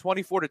between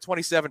 24 to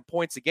 27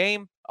 points a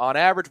game on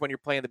average when you're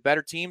playing the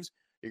better teams,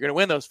 you're going to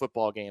win those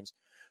football games.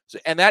 So,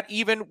 and that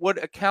even would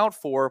account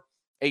for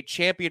a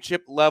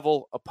championship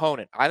level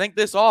opponent. I think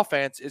this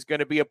offense is going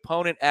to be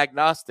opponent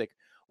agnostic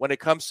when it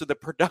comes to the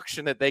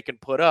production that they can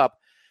put up.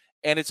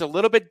 And it's a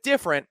little bit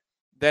different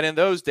than in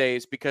those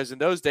days, because in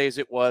those days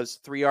it was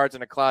 3 yards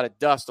in a cloud of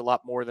dust a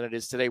lot more than it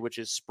is today, which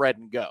is spread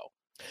and go.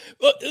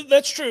 Well,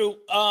 that's true.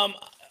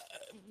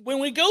 When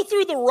we go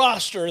through the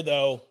roster,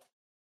 though,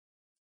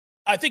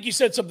 I think you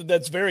said something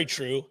that's very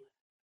true.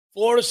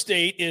 Florida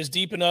State is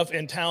deep enough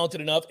and talented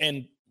enough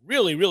and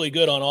really, really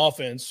good on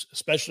offense,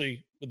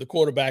 especially with the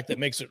quarterback that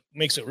makes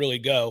it really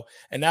go.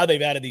 And now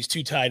they've added these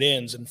 2 tight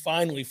ends. And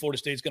finally, Florida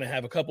State's going to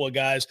have a couple of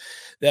guys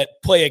that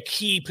play a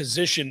key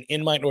position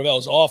in Mike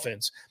Norvell's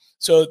offense.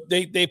 So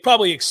they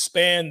probably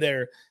expand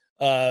their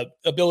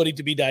ability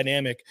to be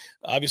dynamic,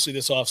 obviously,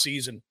 this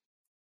offseason.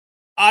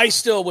 I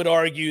still would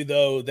argue,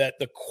 though, that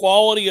the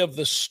quality of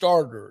the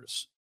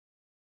starters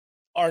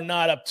are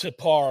not up to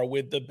par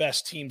with the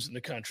best teams in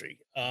the country.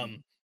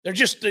 They're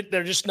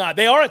just not.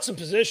 They are at some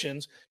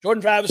positions.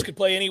 Jordan Travis could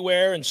play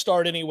anywhere and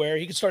start anywhere.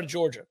 He could start at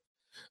Georgia.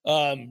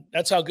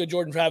 That's how good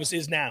Jordan Travis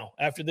is now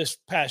after this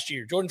past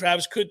year. Jordan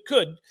Travis could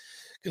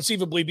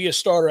conceivably be a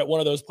starter at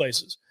one of those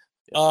places.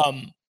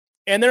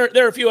 And there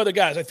are a few other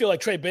guys. I feel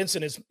like Trey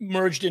Benson has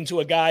merged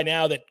into a guy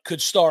now that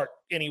could start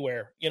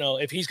anywhere. You know,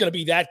 if he's going to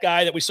be that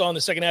guy that we saw in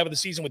the second half of the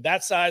season with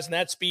that size and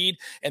that speed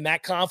and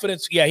that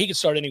confidence, yeah, he could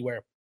start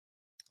anywhere.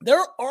 There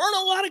aren't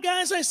a lot of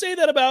guys I say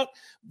that about.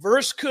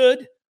 Verse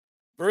could.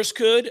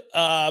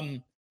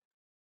 Fabian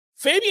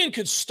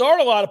could start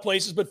a lot of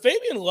places, but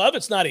Fabian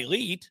Lovett's not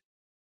elite.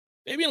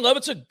 Fabian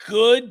Lovett's a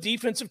good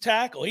defensive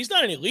tackle. He's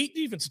not an elite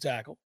defensive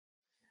tackle.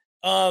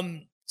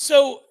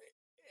 So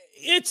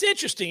it's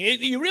interesting.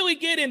 You really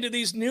get into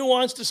these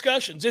nuanced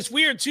discussions. It's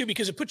weird, too,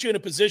 because it puts you in a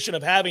position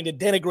of having to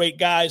denigrate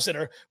guys that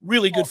are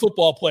really good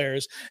football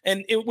players,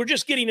 and we're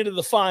just getting into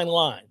the fine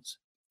lines.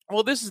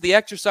 Well, this is the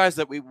exercise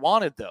that we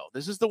wanted, though.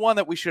 This is the one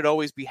that we should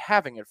always be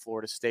having at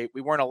Florida State.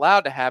 We weren't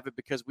allowed to have it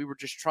because we were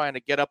just trying to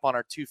get up on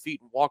our 2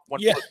 feet and walk one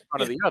foot in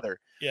front of the other.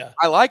 Yeah,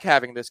 I like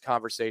having this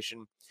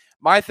conversation.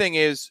 My thing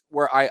is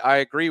where I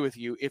agree with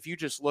you. If you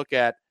just look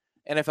at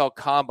NFL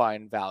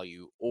combine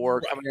value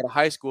or coming out of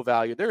high school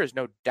value, there is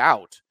no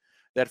doubt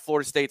that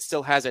Florida State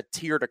still has a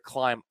tier to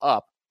climb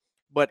up.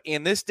 But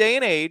in this day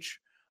and age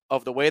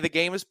of the way the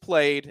game is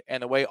played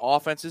and the way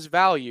offense is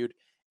valued,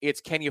 it's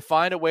can you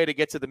find a way to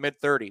get to the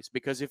mid-30s?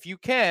 Because if you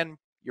can,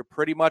 you're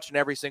pretty much in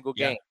every single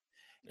game.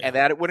 Yeah. And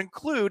that it would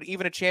include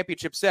even a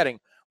championship setting.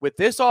 With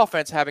this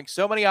offense having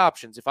so many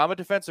options, if I'm a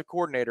defensive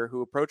coordinator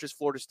who approaches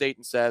Florida State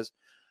and says,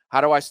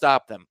 how do I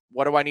stop them?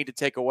 What do I need to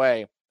take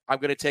away? I'm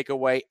going to take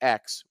away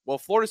X. Well,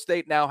 Florida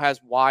State now has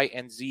Y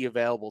and Z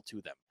available to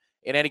them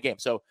in any game.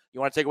 So you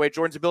want to take away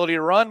Jordan's ability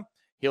to run?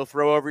 He'll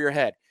throw over your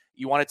head.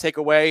 You want to take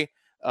away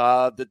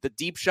the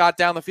deep shot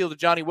down the field to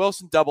Johnny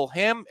Wilson, double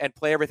him, and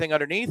play everything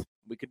underneath?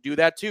 We could do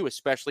that too,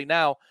 especially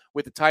now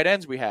with the tight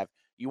ends we have.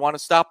 You want to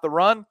stop the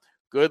run?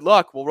 Good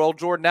luck. We'll roll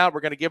Jordan out.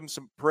 We're going to give him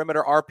some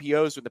perimeter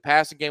RPOs with the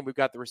passing game. We've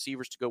got the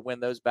receivers to go win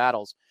those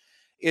battles.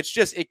 It's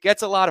just, it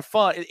gets a lot of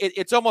fun.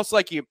 It's almost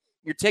like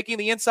you're taking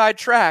the inside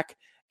track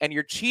and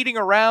you're cheating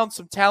around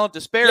some talent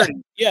disparity.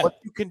 Yeah. But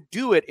you can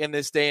do it in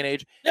this day and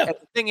age. Yeah. And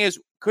the thing is,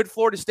 could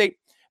Florida State,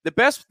 the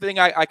best thing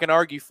I can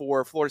argue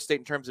for Florida State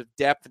in terms of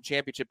depth and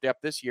championship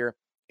depth this year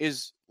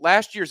is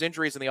last year's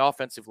injuries in the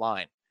offensive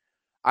line.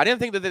 I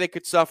didn't think that they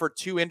could suffer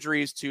 2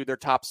 injuries to their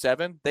top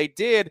 7. They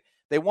did.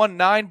 They won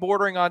 9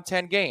 bordering on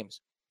 10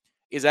 games.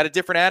 Is that a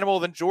different animal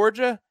than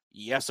Georgia?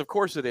 Yes, of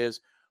course it is.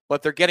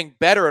 But they're getting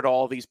better at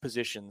all these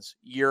positions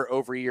year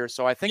over year.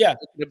 So I think they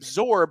can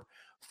absorb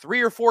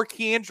 3 or 4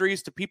 key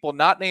injuries to people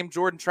not named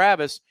Jordan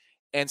Travis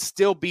and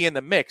still be in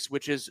the mix,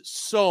 which is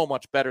so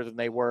much better than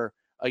they were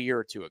a year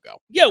or 2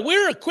 ago. Yeah,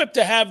 we're equipped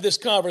to have this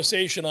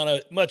conversation on a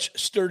much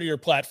sturdier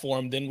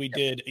platform than we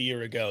did a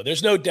year ago.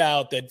 There's no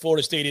doubt that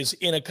Florida State is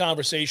in a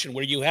conversation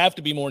where you have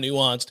to be more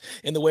nuanced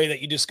in the way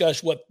that you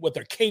discuss what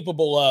they're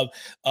capable of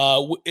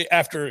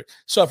after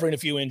suffering a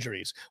few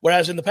injuries.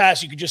 Whereas in the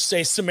past, you could just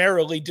say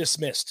summarily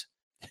dismissed.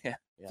 Yeah.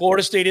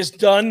 Florida State is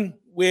done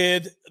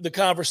with the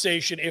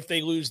conversation if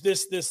they lose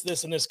this,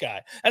 and this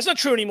guy. That's not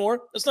true anymore.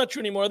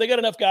 They got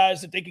enough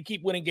guys that they could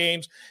keep winning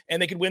games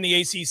and they could win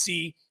the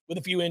ACC with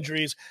a few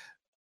injuries.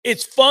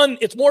 It's fun.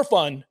 It's more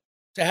fun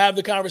to have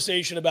the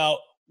conversation about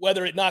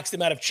whether it knocks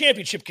them out of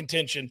championship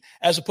contention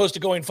as opposed to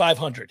going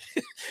 500.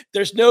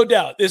 There's no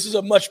doubt this is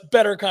a much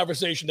better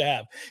conversation to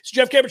have. It's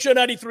Jeff Cameron Show,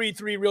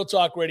 93.3 Real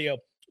Talk Radio,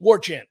 War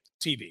Chant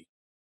TV.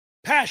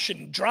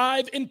 Passion,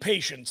 drive, and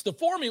patience. The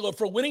formula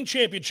for winning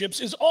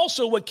championships is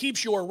also what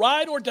keeps your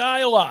ride or die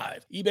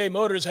alive. eBay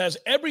Motors has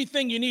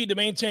everything you need to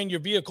maintain your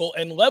vehicle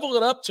and level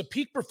it up to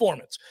peak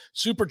performance.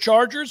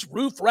 Superchargers,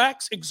 roof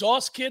racks,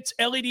 exhaust kits,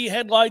 LED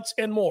headlights,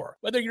 and more.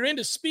 Whether you're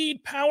into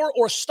speed, power,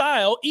 or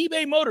style,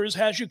 eBay Motors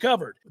has you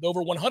covered. With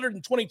over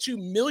 122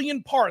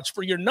 million parts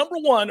for your number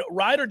one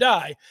ride or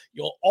die,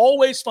 you'll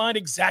always find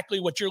exactly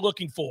what you're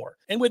looking for.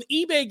 And with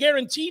eBay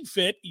Guaranteed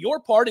Fit,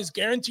 your part is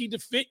guaranteed to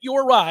fit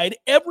your ride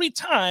every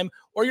time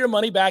or your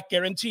money back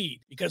guaranteed.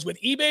 Because with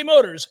eBay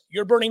Motors,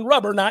 you're burning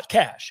rubber, not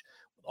cash.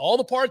 With all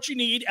the parts you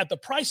need at the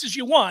prices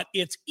you want,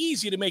 it's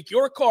easy to make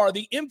your car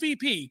the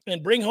MVP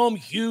and bring home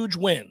huge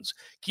wins.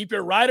 Keep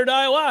your ride or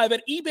die alive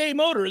at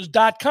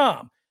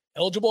ebaymotors.com.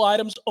 Eligible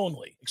items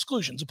only.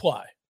 Exclusions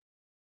apply.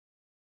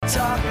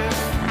 Chuck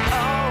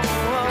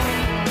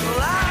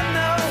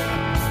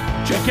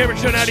Cameron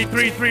Show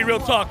 93.3 Real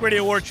Talk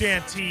Radio War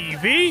Chant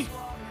TV.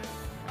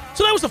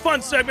 So that was a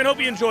fun segment. Hope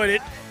you enjoyed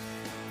it.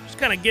 Just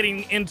kind of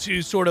getting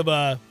into sort of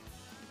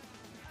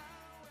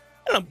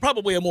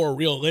probably a more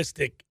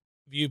realistic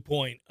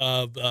viewpoint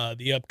of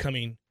the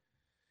upcoming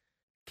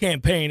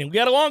campaign. And we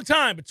got a long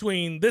time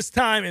between this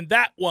time and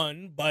that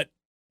one, but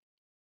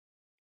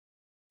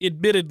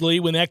admittedly,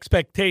 when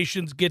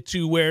expectations get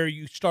to where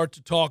you start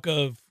to talk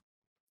of,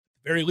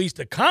 at the very least,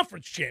 a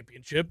conference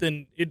championship,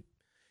 then it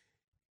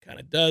kind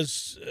of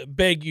does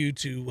beg you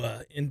to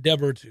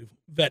endeavor to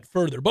vet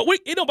further. But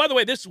by the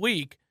way, this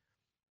week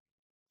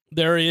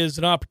there is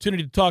an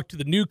opportunity to talk to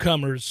the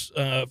newcomers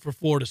for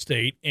Florida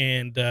State,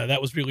 and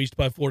that was released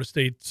by Florida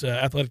State's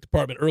athletic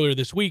department earlier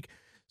this week.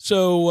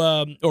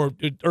 So, or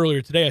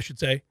earlier today, I should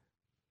say.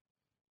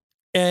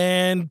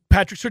 And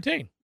Patrick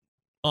Surtain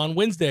on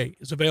Wednesday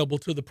is available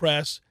to the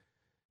press.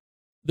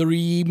 The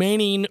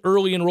remaining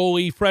early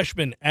enrollee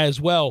freshmen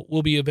as well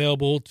will be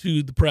available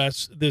to the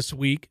press this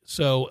week.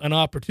 So an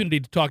opportunity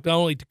to talk not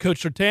only to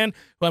Coach Surtain,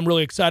 who I'm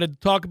really excited to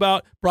talk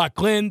about, Brock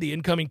Glenn, the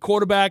incoming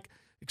quarterback,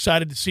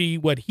 excited to see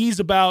what he's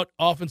about,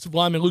 offensive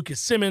lineman Lucas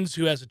Simmons,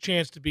 who has a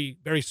chance to be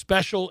very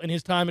special in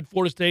his time at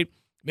Florida State.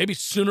 Maybe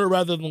sooner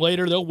rather than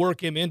later, they'll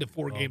work him into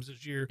 4 games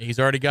this year. He's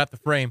already got the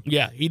frame.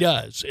 Yeah, he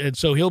does. And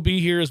so he'll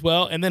be here as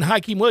well. And then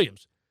Hakeem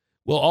Williams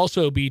will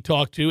also be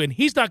talked to, and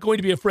he's not going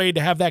to be afraid to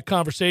have that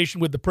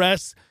conversation with the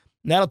press.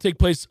 And that'll take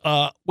place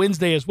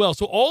Wednesday as well.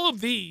 So all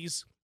of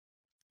these,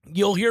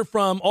 you'll hear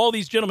from all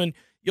these gentlemen,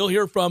 you'll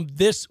hear from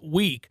this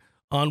week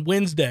on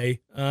Wednesday.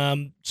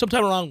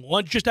 Sometime around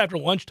lunch, just after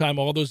lunchtime,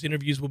 all those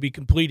interviews will be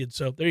completed.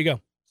 So there you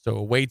go. So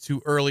a way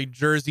too early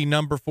jersey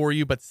number for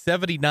you, but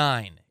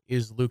 79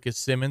 is Lucas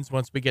Simmons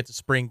once we get to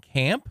spring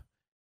camp.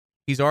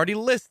 He's already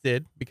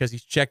listed because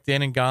he's checked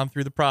in and gone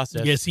through the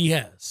process. Yes, he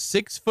has.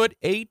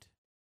 6'8",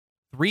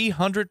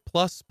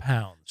 300-plus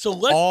pounds. So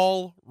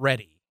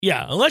already.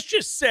 Yeah, and let's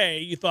just say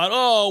you thought,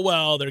 oh,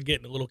 well, they're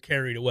getting a little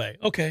carried away.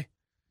 Okay,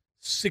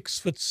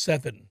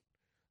 6'7",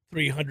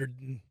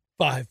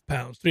 305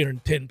 pounds,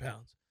 310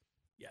 pounds.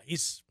 Yeah,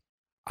 he's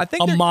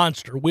a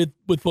monster with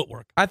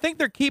footwork. I think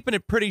they're keeping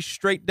it pretty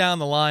straight down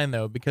the line,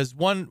 though, because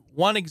one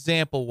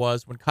example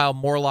was when Kyle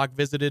Morlock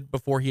visited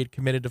before he had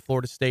committed to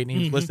Florida State, and he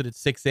was listed at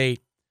 6'8".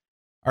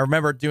 I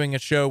remember doing a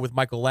show with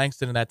Michael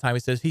Langston at that time.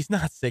 He says he's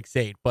not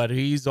 6'8", but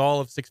he's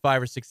all of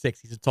 6'5" or 6'6".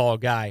 He's a tall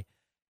guy.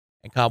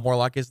 And Kyle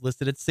Morlock is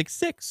listed at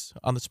 6'6"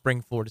 on the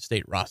spring Florida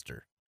State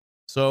roster.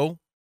 So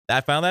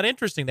I found that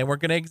interesting. They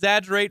weren't going to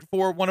exaggerate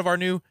for one of our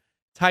new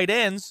tight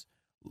ends.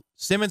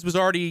 Simmons was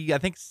already, I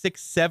think,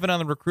 6'7" on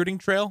the recruiting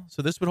trail.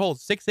 So this would hold.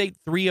 6'8",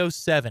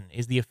 307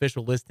 is the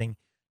official listing.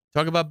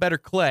 Talk about better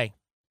clay.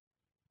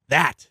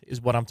 That is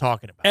what I'm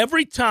talking about.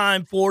 Every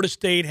time Florida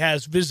State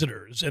has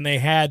visitors, and they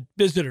had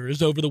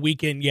visitors over the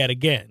weekend yet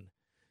again,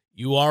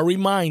 you are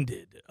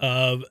reminded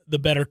of the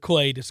better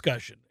clay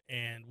discussion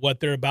and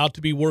what they're about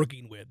to be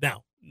working with.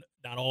 Now,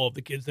 not all of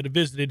the kids that have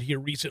visited here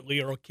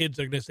recently are kids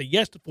that are going to say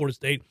yes to Florida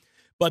State,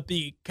 but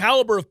the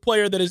caliber of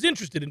player that is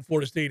interested in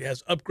Florida State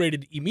has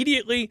upgraded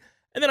immediately.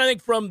 And then I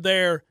think from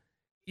there,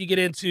 you get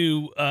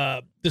into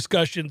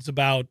discussions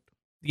about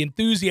the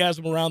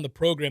enthusiasm around the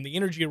program, the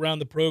energy around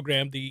the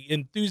program, the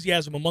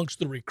enthusiasm amongst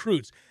the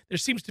recruits. There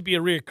seems to be a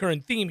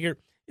reoccurring theme here.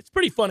 It's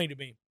pretty funny to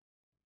me.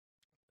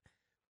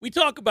 We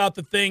talk about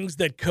the things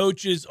that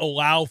coaches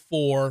allow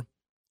for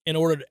in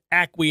order to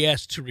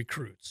acquiesce to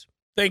recruits.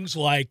 Things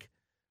like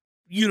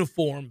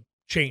uniform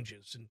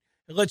changes and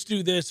let's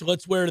do this, and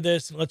let's wear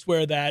this, and let's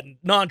wear that, and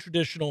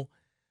non-traditional.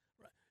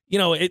 You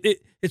know,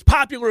 it's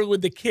popular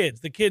with the kids.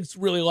 The kids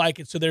really like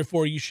it, so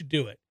therefore you should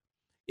do it.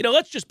 You know,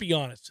 let's just be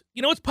honest.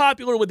 You know what's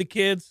popular with the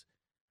kids?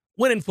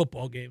 Winning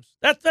football games.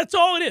 That's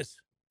all it is.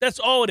 That's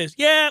all it is.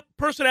 Yeah,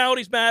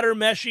 personalities matter,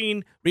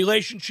 meshing,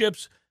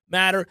 relationships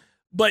matter,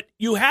 but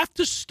you have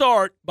to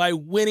start by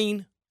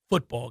winning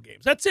football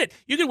games. That's it.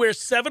 You can wear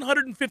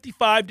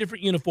 755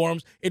 different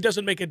uniforms. It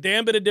doesn't make a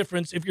damn bit of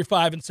difference if you're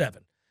 5-7.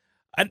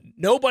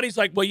 Nobody's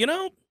like, well, you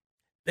know,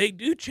 they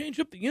do change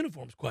up the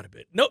uniforms quite a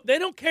bit. No, they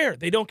don't care.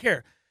 They don't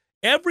care.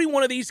 Every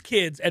one of these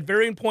kids at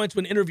varying points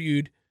when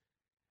interviewed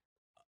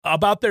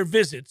about their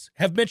visits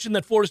have mentioned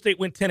that Florida State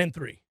went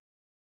 10-3.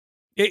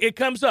 It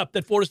comes up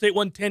that Florida State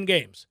won 10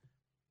 games.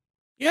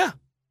 Yeah,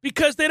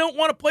 because they don't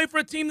want to play for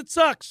a team that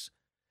sucks.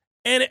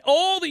 And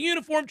all the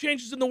uniform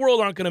changes in the world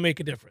aren't going to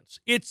make a difference.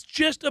 It's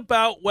just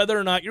about whether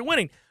or not you're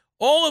winning.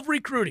 All of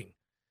recruiting.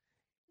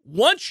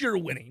 Once you're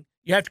winning,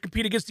 you have to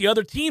compete against the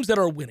other teams that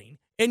are winning.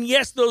 And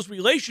yes, those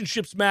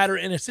relationships matter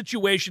in a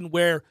situation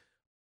where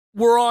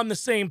we're on the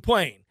same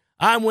plane.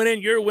 I'm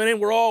winning, you're winning,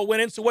 we're all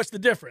winning, so what's the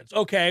difference?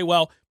 Okay,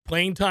 well,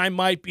 playing time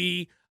might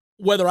be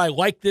whether I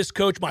like this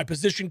coach, my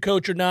position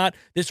coach or not.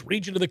 This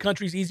region of the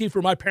country is easy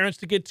for my parents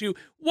to get to.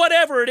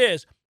 Whatever it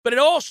is. But it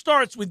all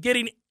starts with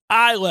getting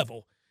eye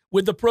level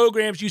with the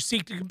programs you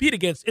seek to compete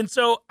against. And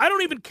so I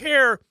don't even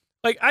care.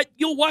 Like,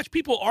 you'll watch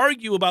people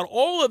argue about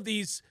all of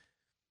these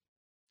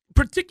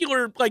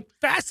particular, like,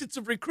 facets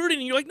of recruiting.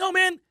 And you're like, no,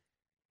 man.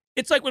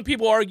 It's like when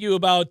people argue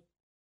about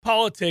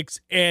politics,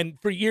 and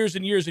for years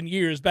and years and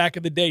years back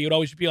in the day, you'd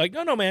always be like,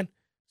 no, man,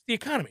 it's the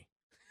economy.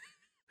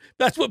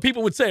 That's what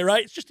people would say,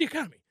 right? It's just the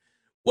economy.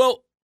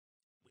 Well,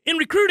 in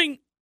recruiting,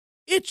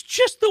 it's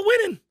just the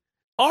winning.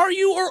 Are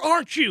you or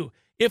aren't you?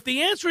 If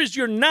the answer is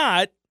you're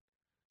not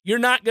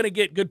going to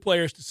get good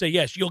players to say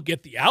yes. You'll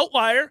get the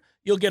outlier.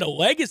 You'll get a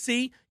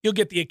legacy. You'll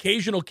get the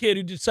occasional kid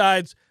who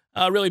decides,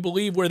 I really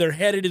believe where they're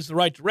headed is the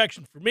right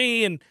direction for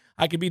me, and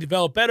I can be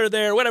developed better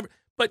there, whatever.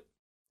 But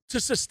to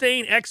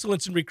sustain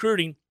excellence in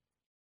recruiting,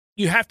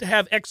 you have to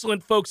have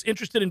excellent folks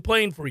interested in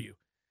playing for you.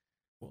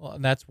 Well,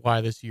 and that's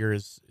why this year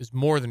is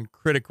more than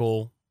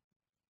critical.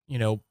 You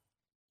know,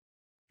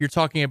 you're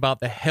talking about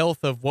the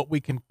health of what we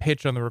can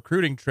pitch on the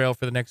recruiting trail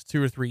for the next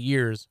 2 or 3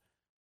 years.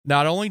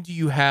 Not only do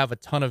you have a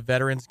ton of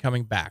veterans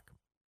coming back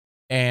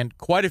and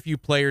quite a few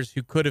players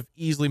who could have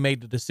easily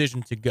made the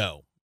decision to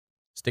go,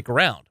 stick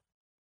around.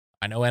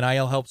 I know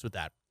NIL helps with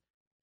that.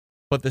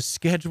 But the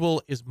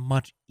schedule is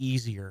much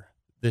easier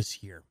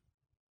this year.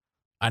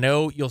 I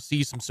know you'll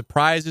see some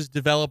surprises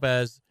develop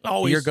as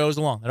the year goes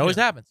along. That always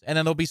happens. And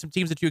then there'll be some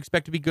teams that you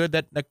expect to be good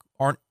that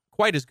aren't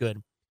quite as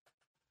good.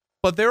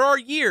 But there are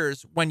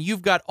years when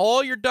you've got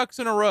all your ducks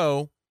in a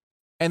row,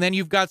 and then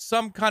you've got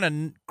some kind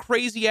of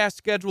crazy-ass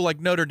schedule like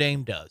Notre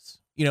Dame does.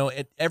 You know,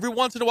 every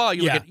once in a while,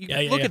 you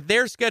look at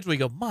their schedule, you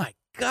go, my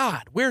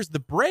God, where's the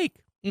break?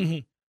 Mm-hmm.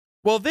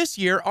 Well, this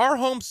year, our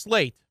home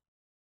slate,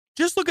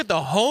 just look at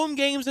the home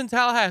games in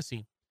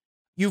Tallahassee.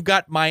 You've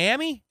got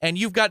Miami, and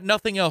you've got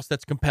nothing else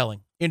that's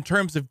compelling in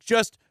terms of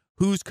just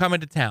who's coming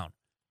to town.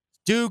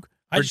 Duke,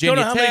 Virginia Tech. I just don't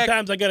know how many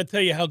times I got to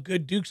tell you how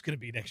good Duke's going to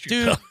be next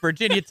year. Duke,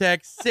 Virginia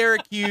Tech,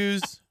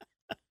 Syracuse,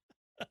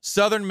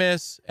 Southern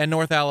Miss, and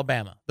North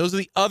Alabama. Those are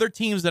the other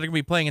teams that are going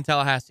to be playing in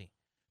Tallahassee.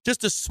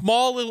 Just a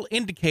small little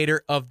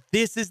indicator of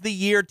this is the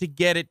year to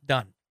get it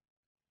done.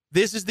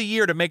 This is the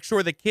year to make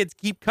sure the kids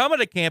keep coming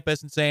to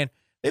campus and saying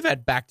they've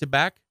had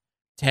back-to-back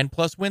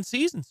 10-plus win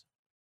seasons.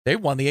 They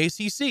won the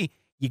ACC.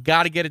 You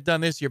got to get it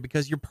done this year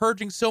because you're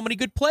purging so many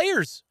good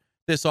players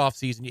this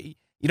offseason.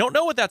 You don't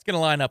know what that's going to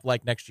line up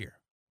like next year.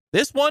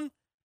 This one,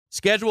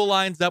 schedule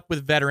lines up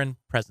with veteran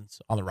presence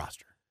on the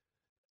roster.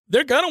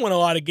 They're going to win a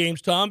lot of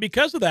games, Tom,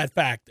 because of that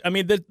fact. I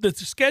mean, the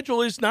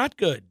schedule is not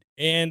good.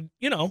 And,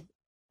 you know,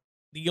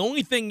 the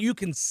only thing you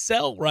can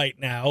sell right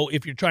now,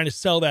 if you're trying to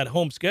sell that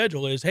home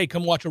schedule, is, hey,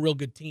 come watch a real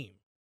good team,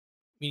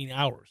 meaning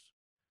ours,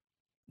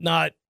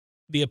 not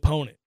the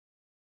opponent.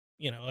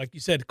 You know, like you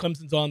said,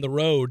 Clemson's on the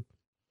road.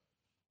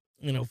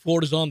 You know,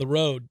 Florida's on the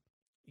road.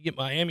 You get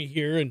Miami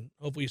here, and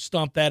hopefully you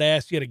stomp that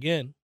ass yet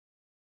again.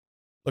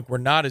 Look, we're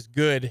not as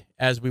good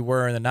as we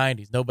were in the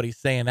 90s. Nobody's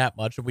saying that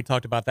much, and we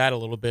talked about that a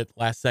little bit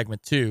last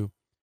segment too.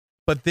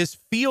 But this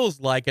feels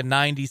like a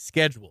 90s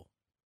schedule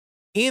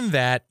in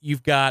that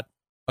you've got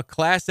a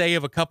Class A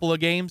of a couple of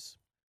games,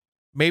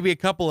 maybe a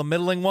couple of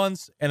middling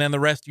ones, and then the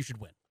rest you should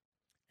win.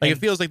 Like, it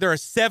feels like there are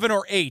 7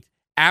 or 8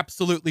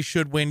 absolutely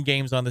should win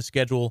games on the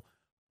schedule,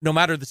 no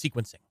matter the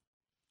sequencing.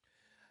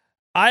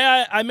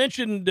 I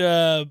mentioned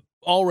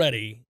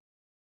already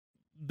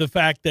the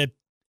fact that,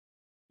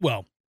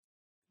 well,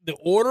 the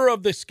order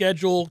of the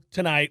schedule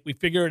tonight, we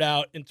figure it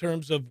out in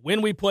terms of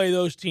when we play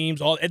those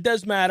teams. It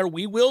does matter.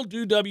 We will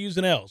do W's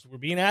and L's. We're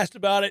being asked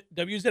about it.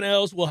 W's and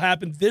L's will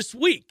happen this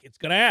week. It's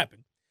going to happen.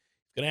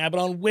 It's going to happen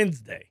on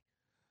Wednesday.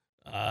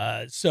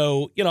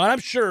 So, you know, I'm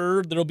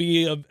sure there'll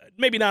be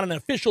maybe not an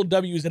official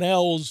W's and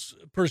L's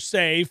per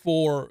se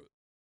for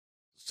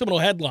Seminole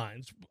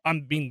headlines.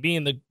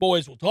 Being the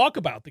boys will talk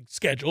about the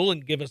schedule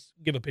and give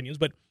opinions,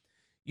 but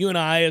you and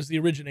I, as the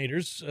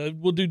originators,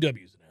 will do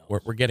W's and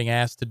L's. We're getting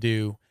asked to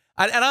do,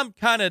 and I'm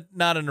kind of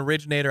not an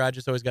originator. I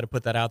just always got to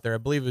put that out there. I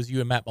believe it was you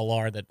and Matt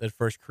Millar that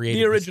first created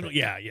the original.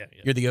 Yeah.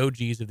 You're the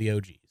OGs of the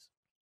OGs.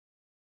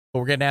 But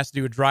we're getting asked to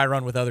do a dry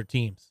run with other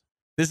teams.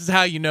 This is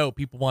how you know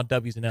people want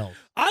W's and L's.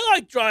 I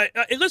like dry.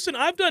 Listen,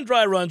 I've done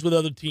dry runs with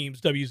other teams,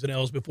 W's and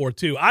L's before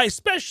too. I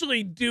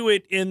especially do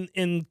it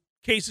in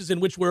cases in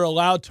which we're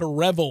allowed to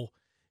revel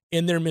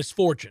in their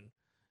misfortune.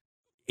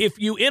 If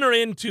you enter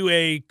into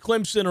a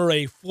Clemson or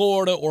a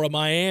Florida or a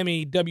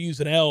Miami W's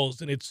and L's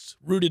and it's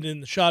rooted in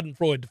the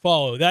Schadenfreude to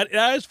follow, that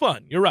is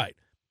fun. You're right.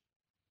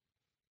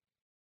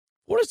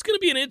 Florida's going to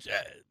be an inch.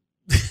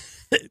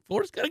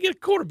 Florida's got to get a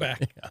quarterback.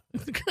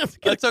 Yeah.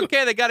 That's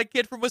okay. They got a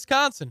kid from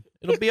Wisconsin.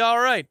 It'll be all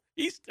right.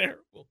 He's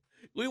terrible.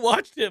 We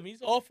watched him.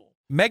 He's awful.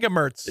 Mega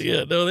Mertz.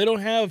 Yeah, no, they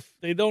don't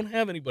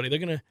have anybody.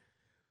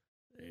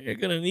 They're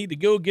gonna need to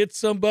go get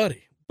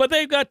somebody. But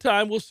they've got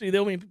time. We'll see.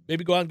 They'll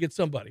maybe go out and get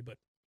somebody. But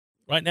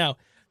right now,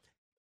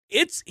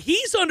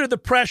 he's under the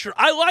pressure.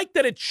 I like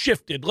that it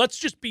shifted. Let's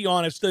just be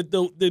honest.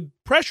 The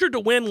pressure to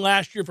win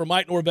last year for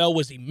Mike Norvell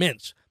was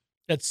immense.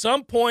 At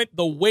some point,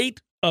 the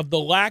weight of the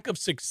lack of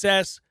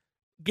success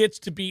gets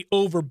to be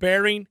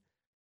overbearing.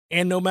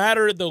 And no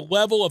matter the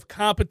level of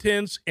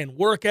competence and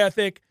work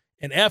ethic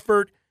and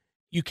effort,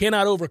 you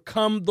cannot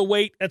overcome the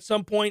weight at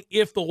some point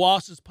if the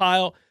losses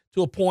pile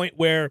to a point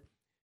where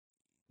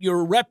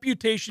your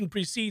reputation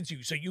precedes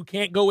you. So you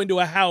can't go into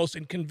a house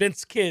and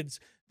convince kids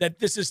that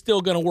this is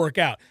still going to work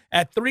out.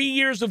 At 3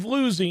 years of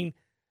losing,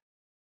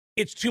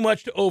 it's too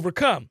much to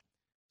overcome.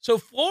 So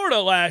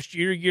Florida last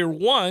year, year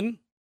one,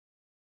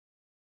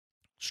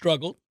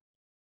 struggled.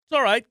 It's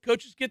all right.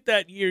 Coaches get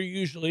that year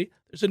usually.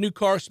 There's a new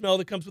car smell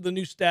that comes with a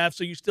new staff,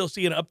 so you still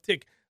see an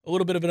uptick, a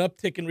little bit of an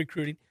uptick in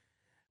recruiting.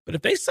 But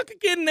if they suck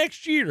again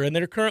next year, and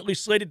they're currently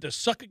slated to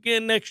suck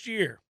again next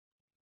year,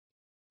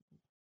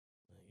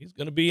 he's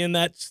going to be in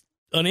that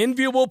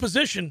unenviable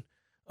position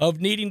of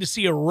needing to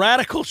see a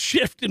radical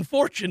shift in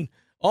fortune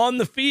on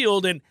the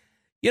field. And,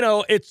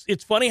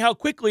 it's funny how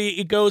quickly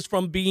it goes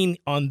from being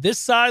on this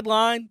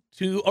sideline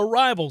to a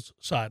rival's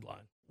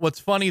sideline. What's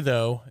funny,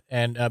 though,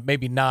 and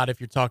maybe not if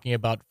you're talking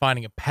about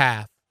finding a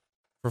path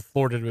for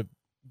Florida to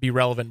be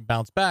relevant and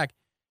bounce back,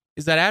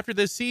 is that after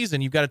this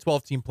season, you've got a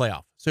 12-team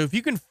playoff. So if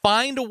you can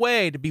find a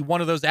way to be one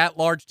of those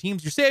at-large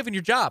teams, you're saving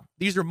your job.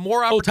 These are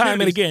more opportunities.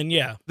 Time and again,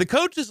 yeah. The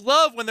coaches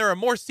love when there are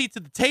more seats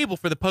at the table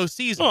for the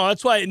postseason. Oh,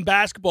 that's why in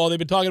basketball they've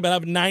been talking about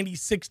having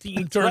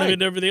 96-team tournament right.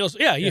 and everything else.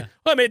 Yeah.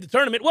 Well, I made the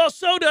tournament. Well,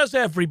 so does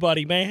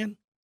everybody, man.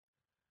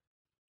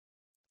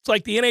 It's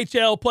like the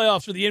NHL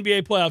playoffs or the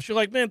NBA playoffs. You're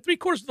like, man,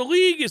 3/4 of the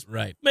league is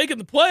making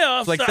the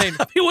playoffs. It's like saying,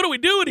 I mean, what are we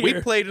doing here?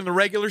 We played in the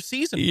regular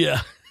season.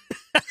 Yeah.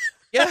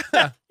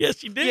 Yeah.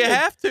 Yes, you did. You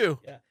have to.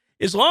 Yeah.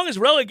 As long as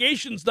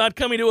relegation's not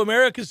coming to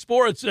America's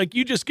sports, like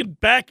you just can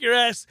back your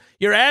ass,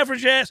 your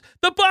average ass.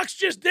 The Bucks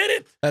just did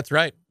it. That's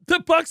right.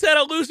 The Bucks had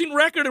a losing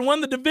record and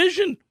won the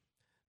division.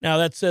 Now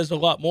that says a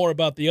lot more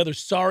about the other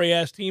sorry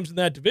ass teams in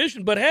that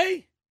division. But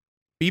hey,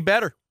 be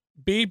better.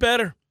 Be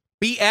better.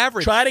 Be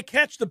average. Try to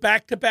catch the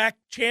back-to-back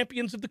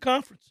champions of the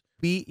conference.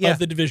 Of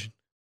the division.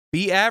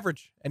 Be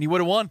average, and you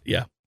would have won.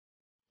 Yeah.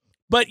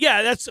 But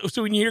yeah, that's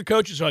so when you hear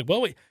coaches are like,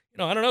 well,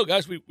 I don't know,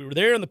 guys, we were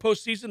there in the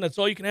postseason. That's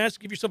all you can ask.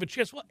 Give yourself a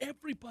chance. Well,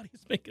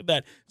 everybody's making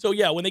that. So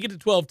yeah, when they get to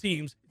 12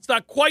 teams, it's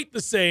not quite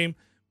the same.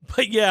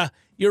 But yeah,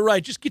 you're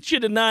right. Just get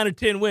you to 9 or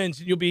 10 wins,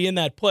 and you'll be in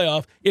that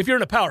playoff if you're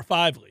in a Power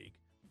 5 league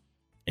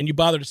and you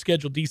bother to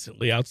schedule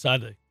decently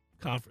outside the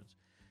conference.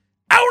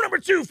 Hour number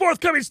 2,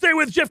 forthcoming. Stay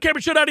with Jeff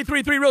Cameron Show,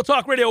 93.3 Real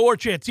Talk Radio, War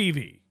Chant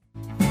TV.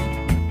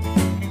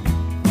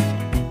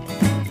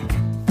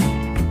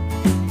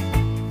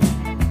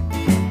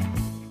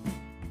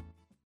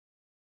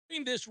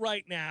 Doing this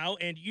right now,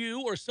 and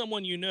you or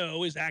someone you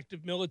know is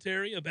active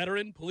military, a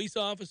veteran, police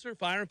officer,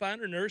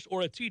 firefighter, nurse,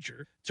 or a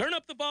teacher, turn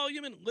up the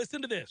volume and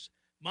listen to this.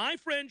 My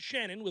friend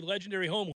Shannon with Legendary Home